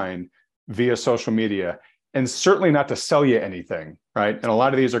or mine via social media, and certainly not to sell you anything, right? And a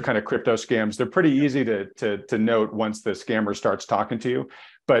lot of these are kind of crypto scams. They're pretty easy to note once the scammer starts talking to you.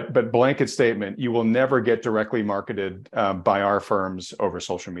 But blanket statement, you will never get directly marketed by our firms over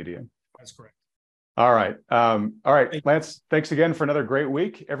social media. That's correct. All right. Lance, thanks again for another great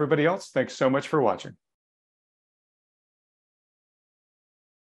week. Everybody else, thanks so much for watching.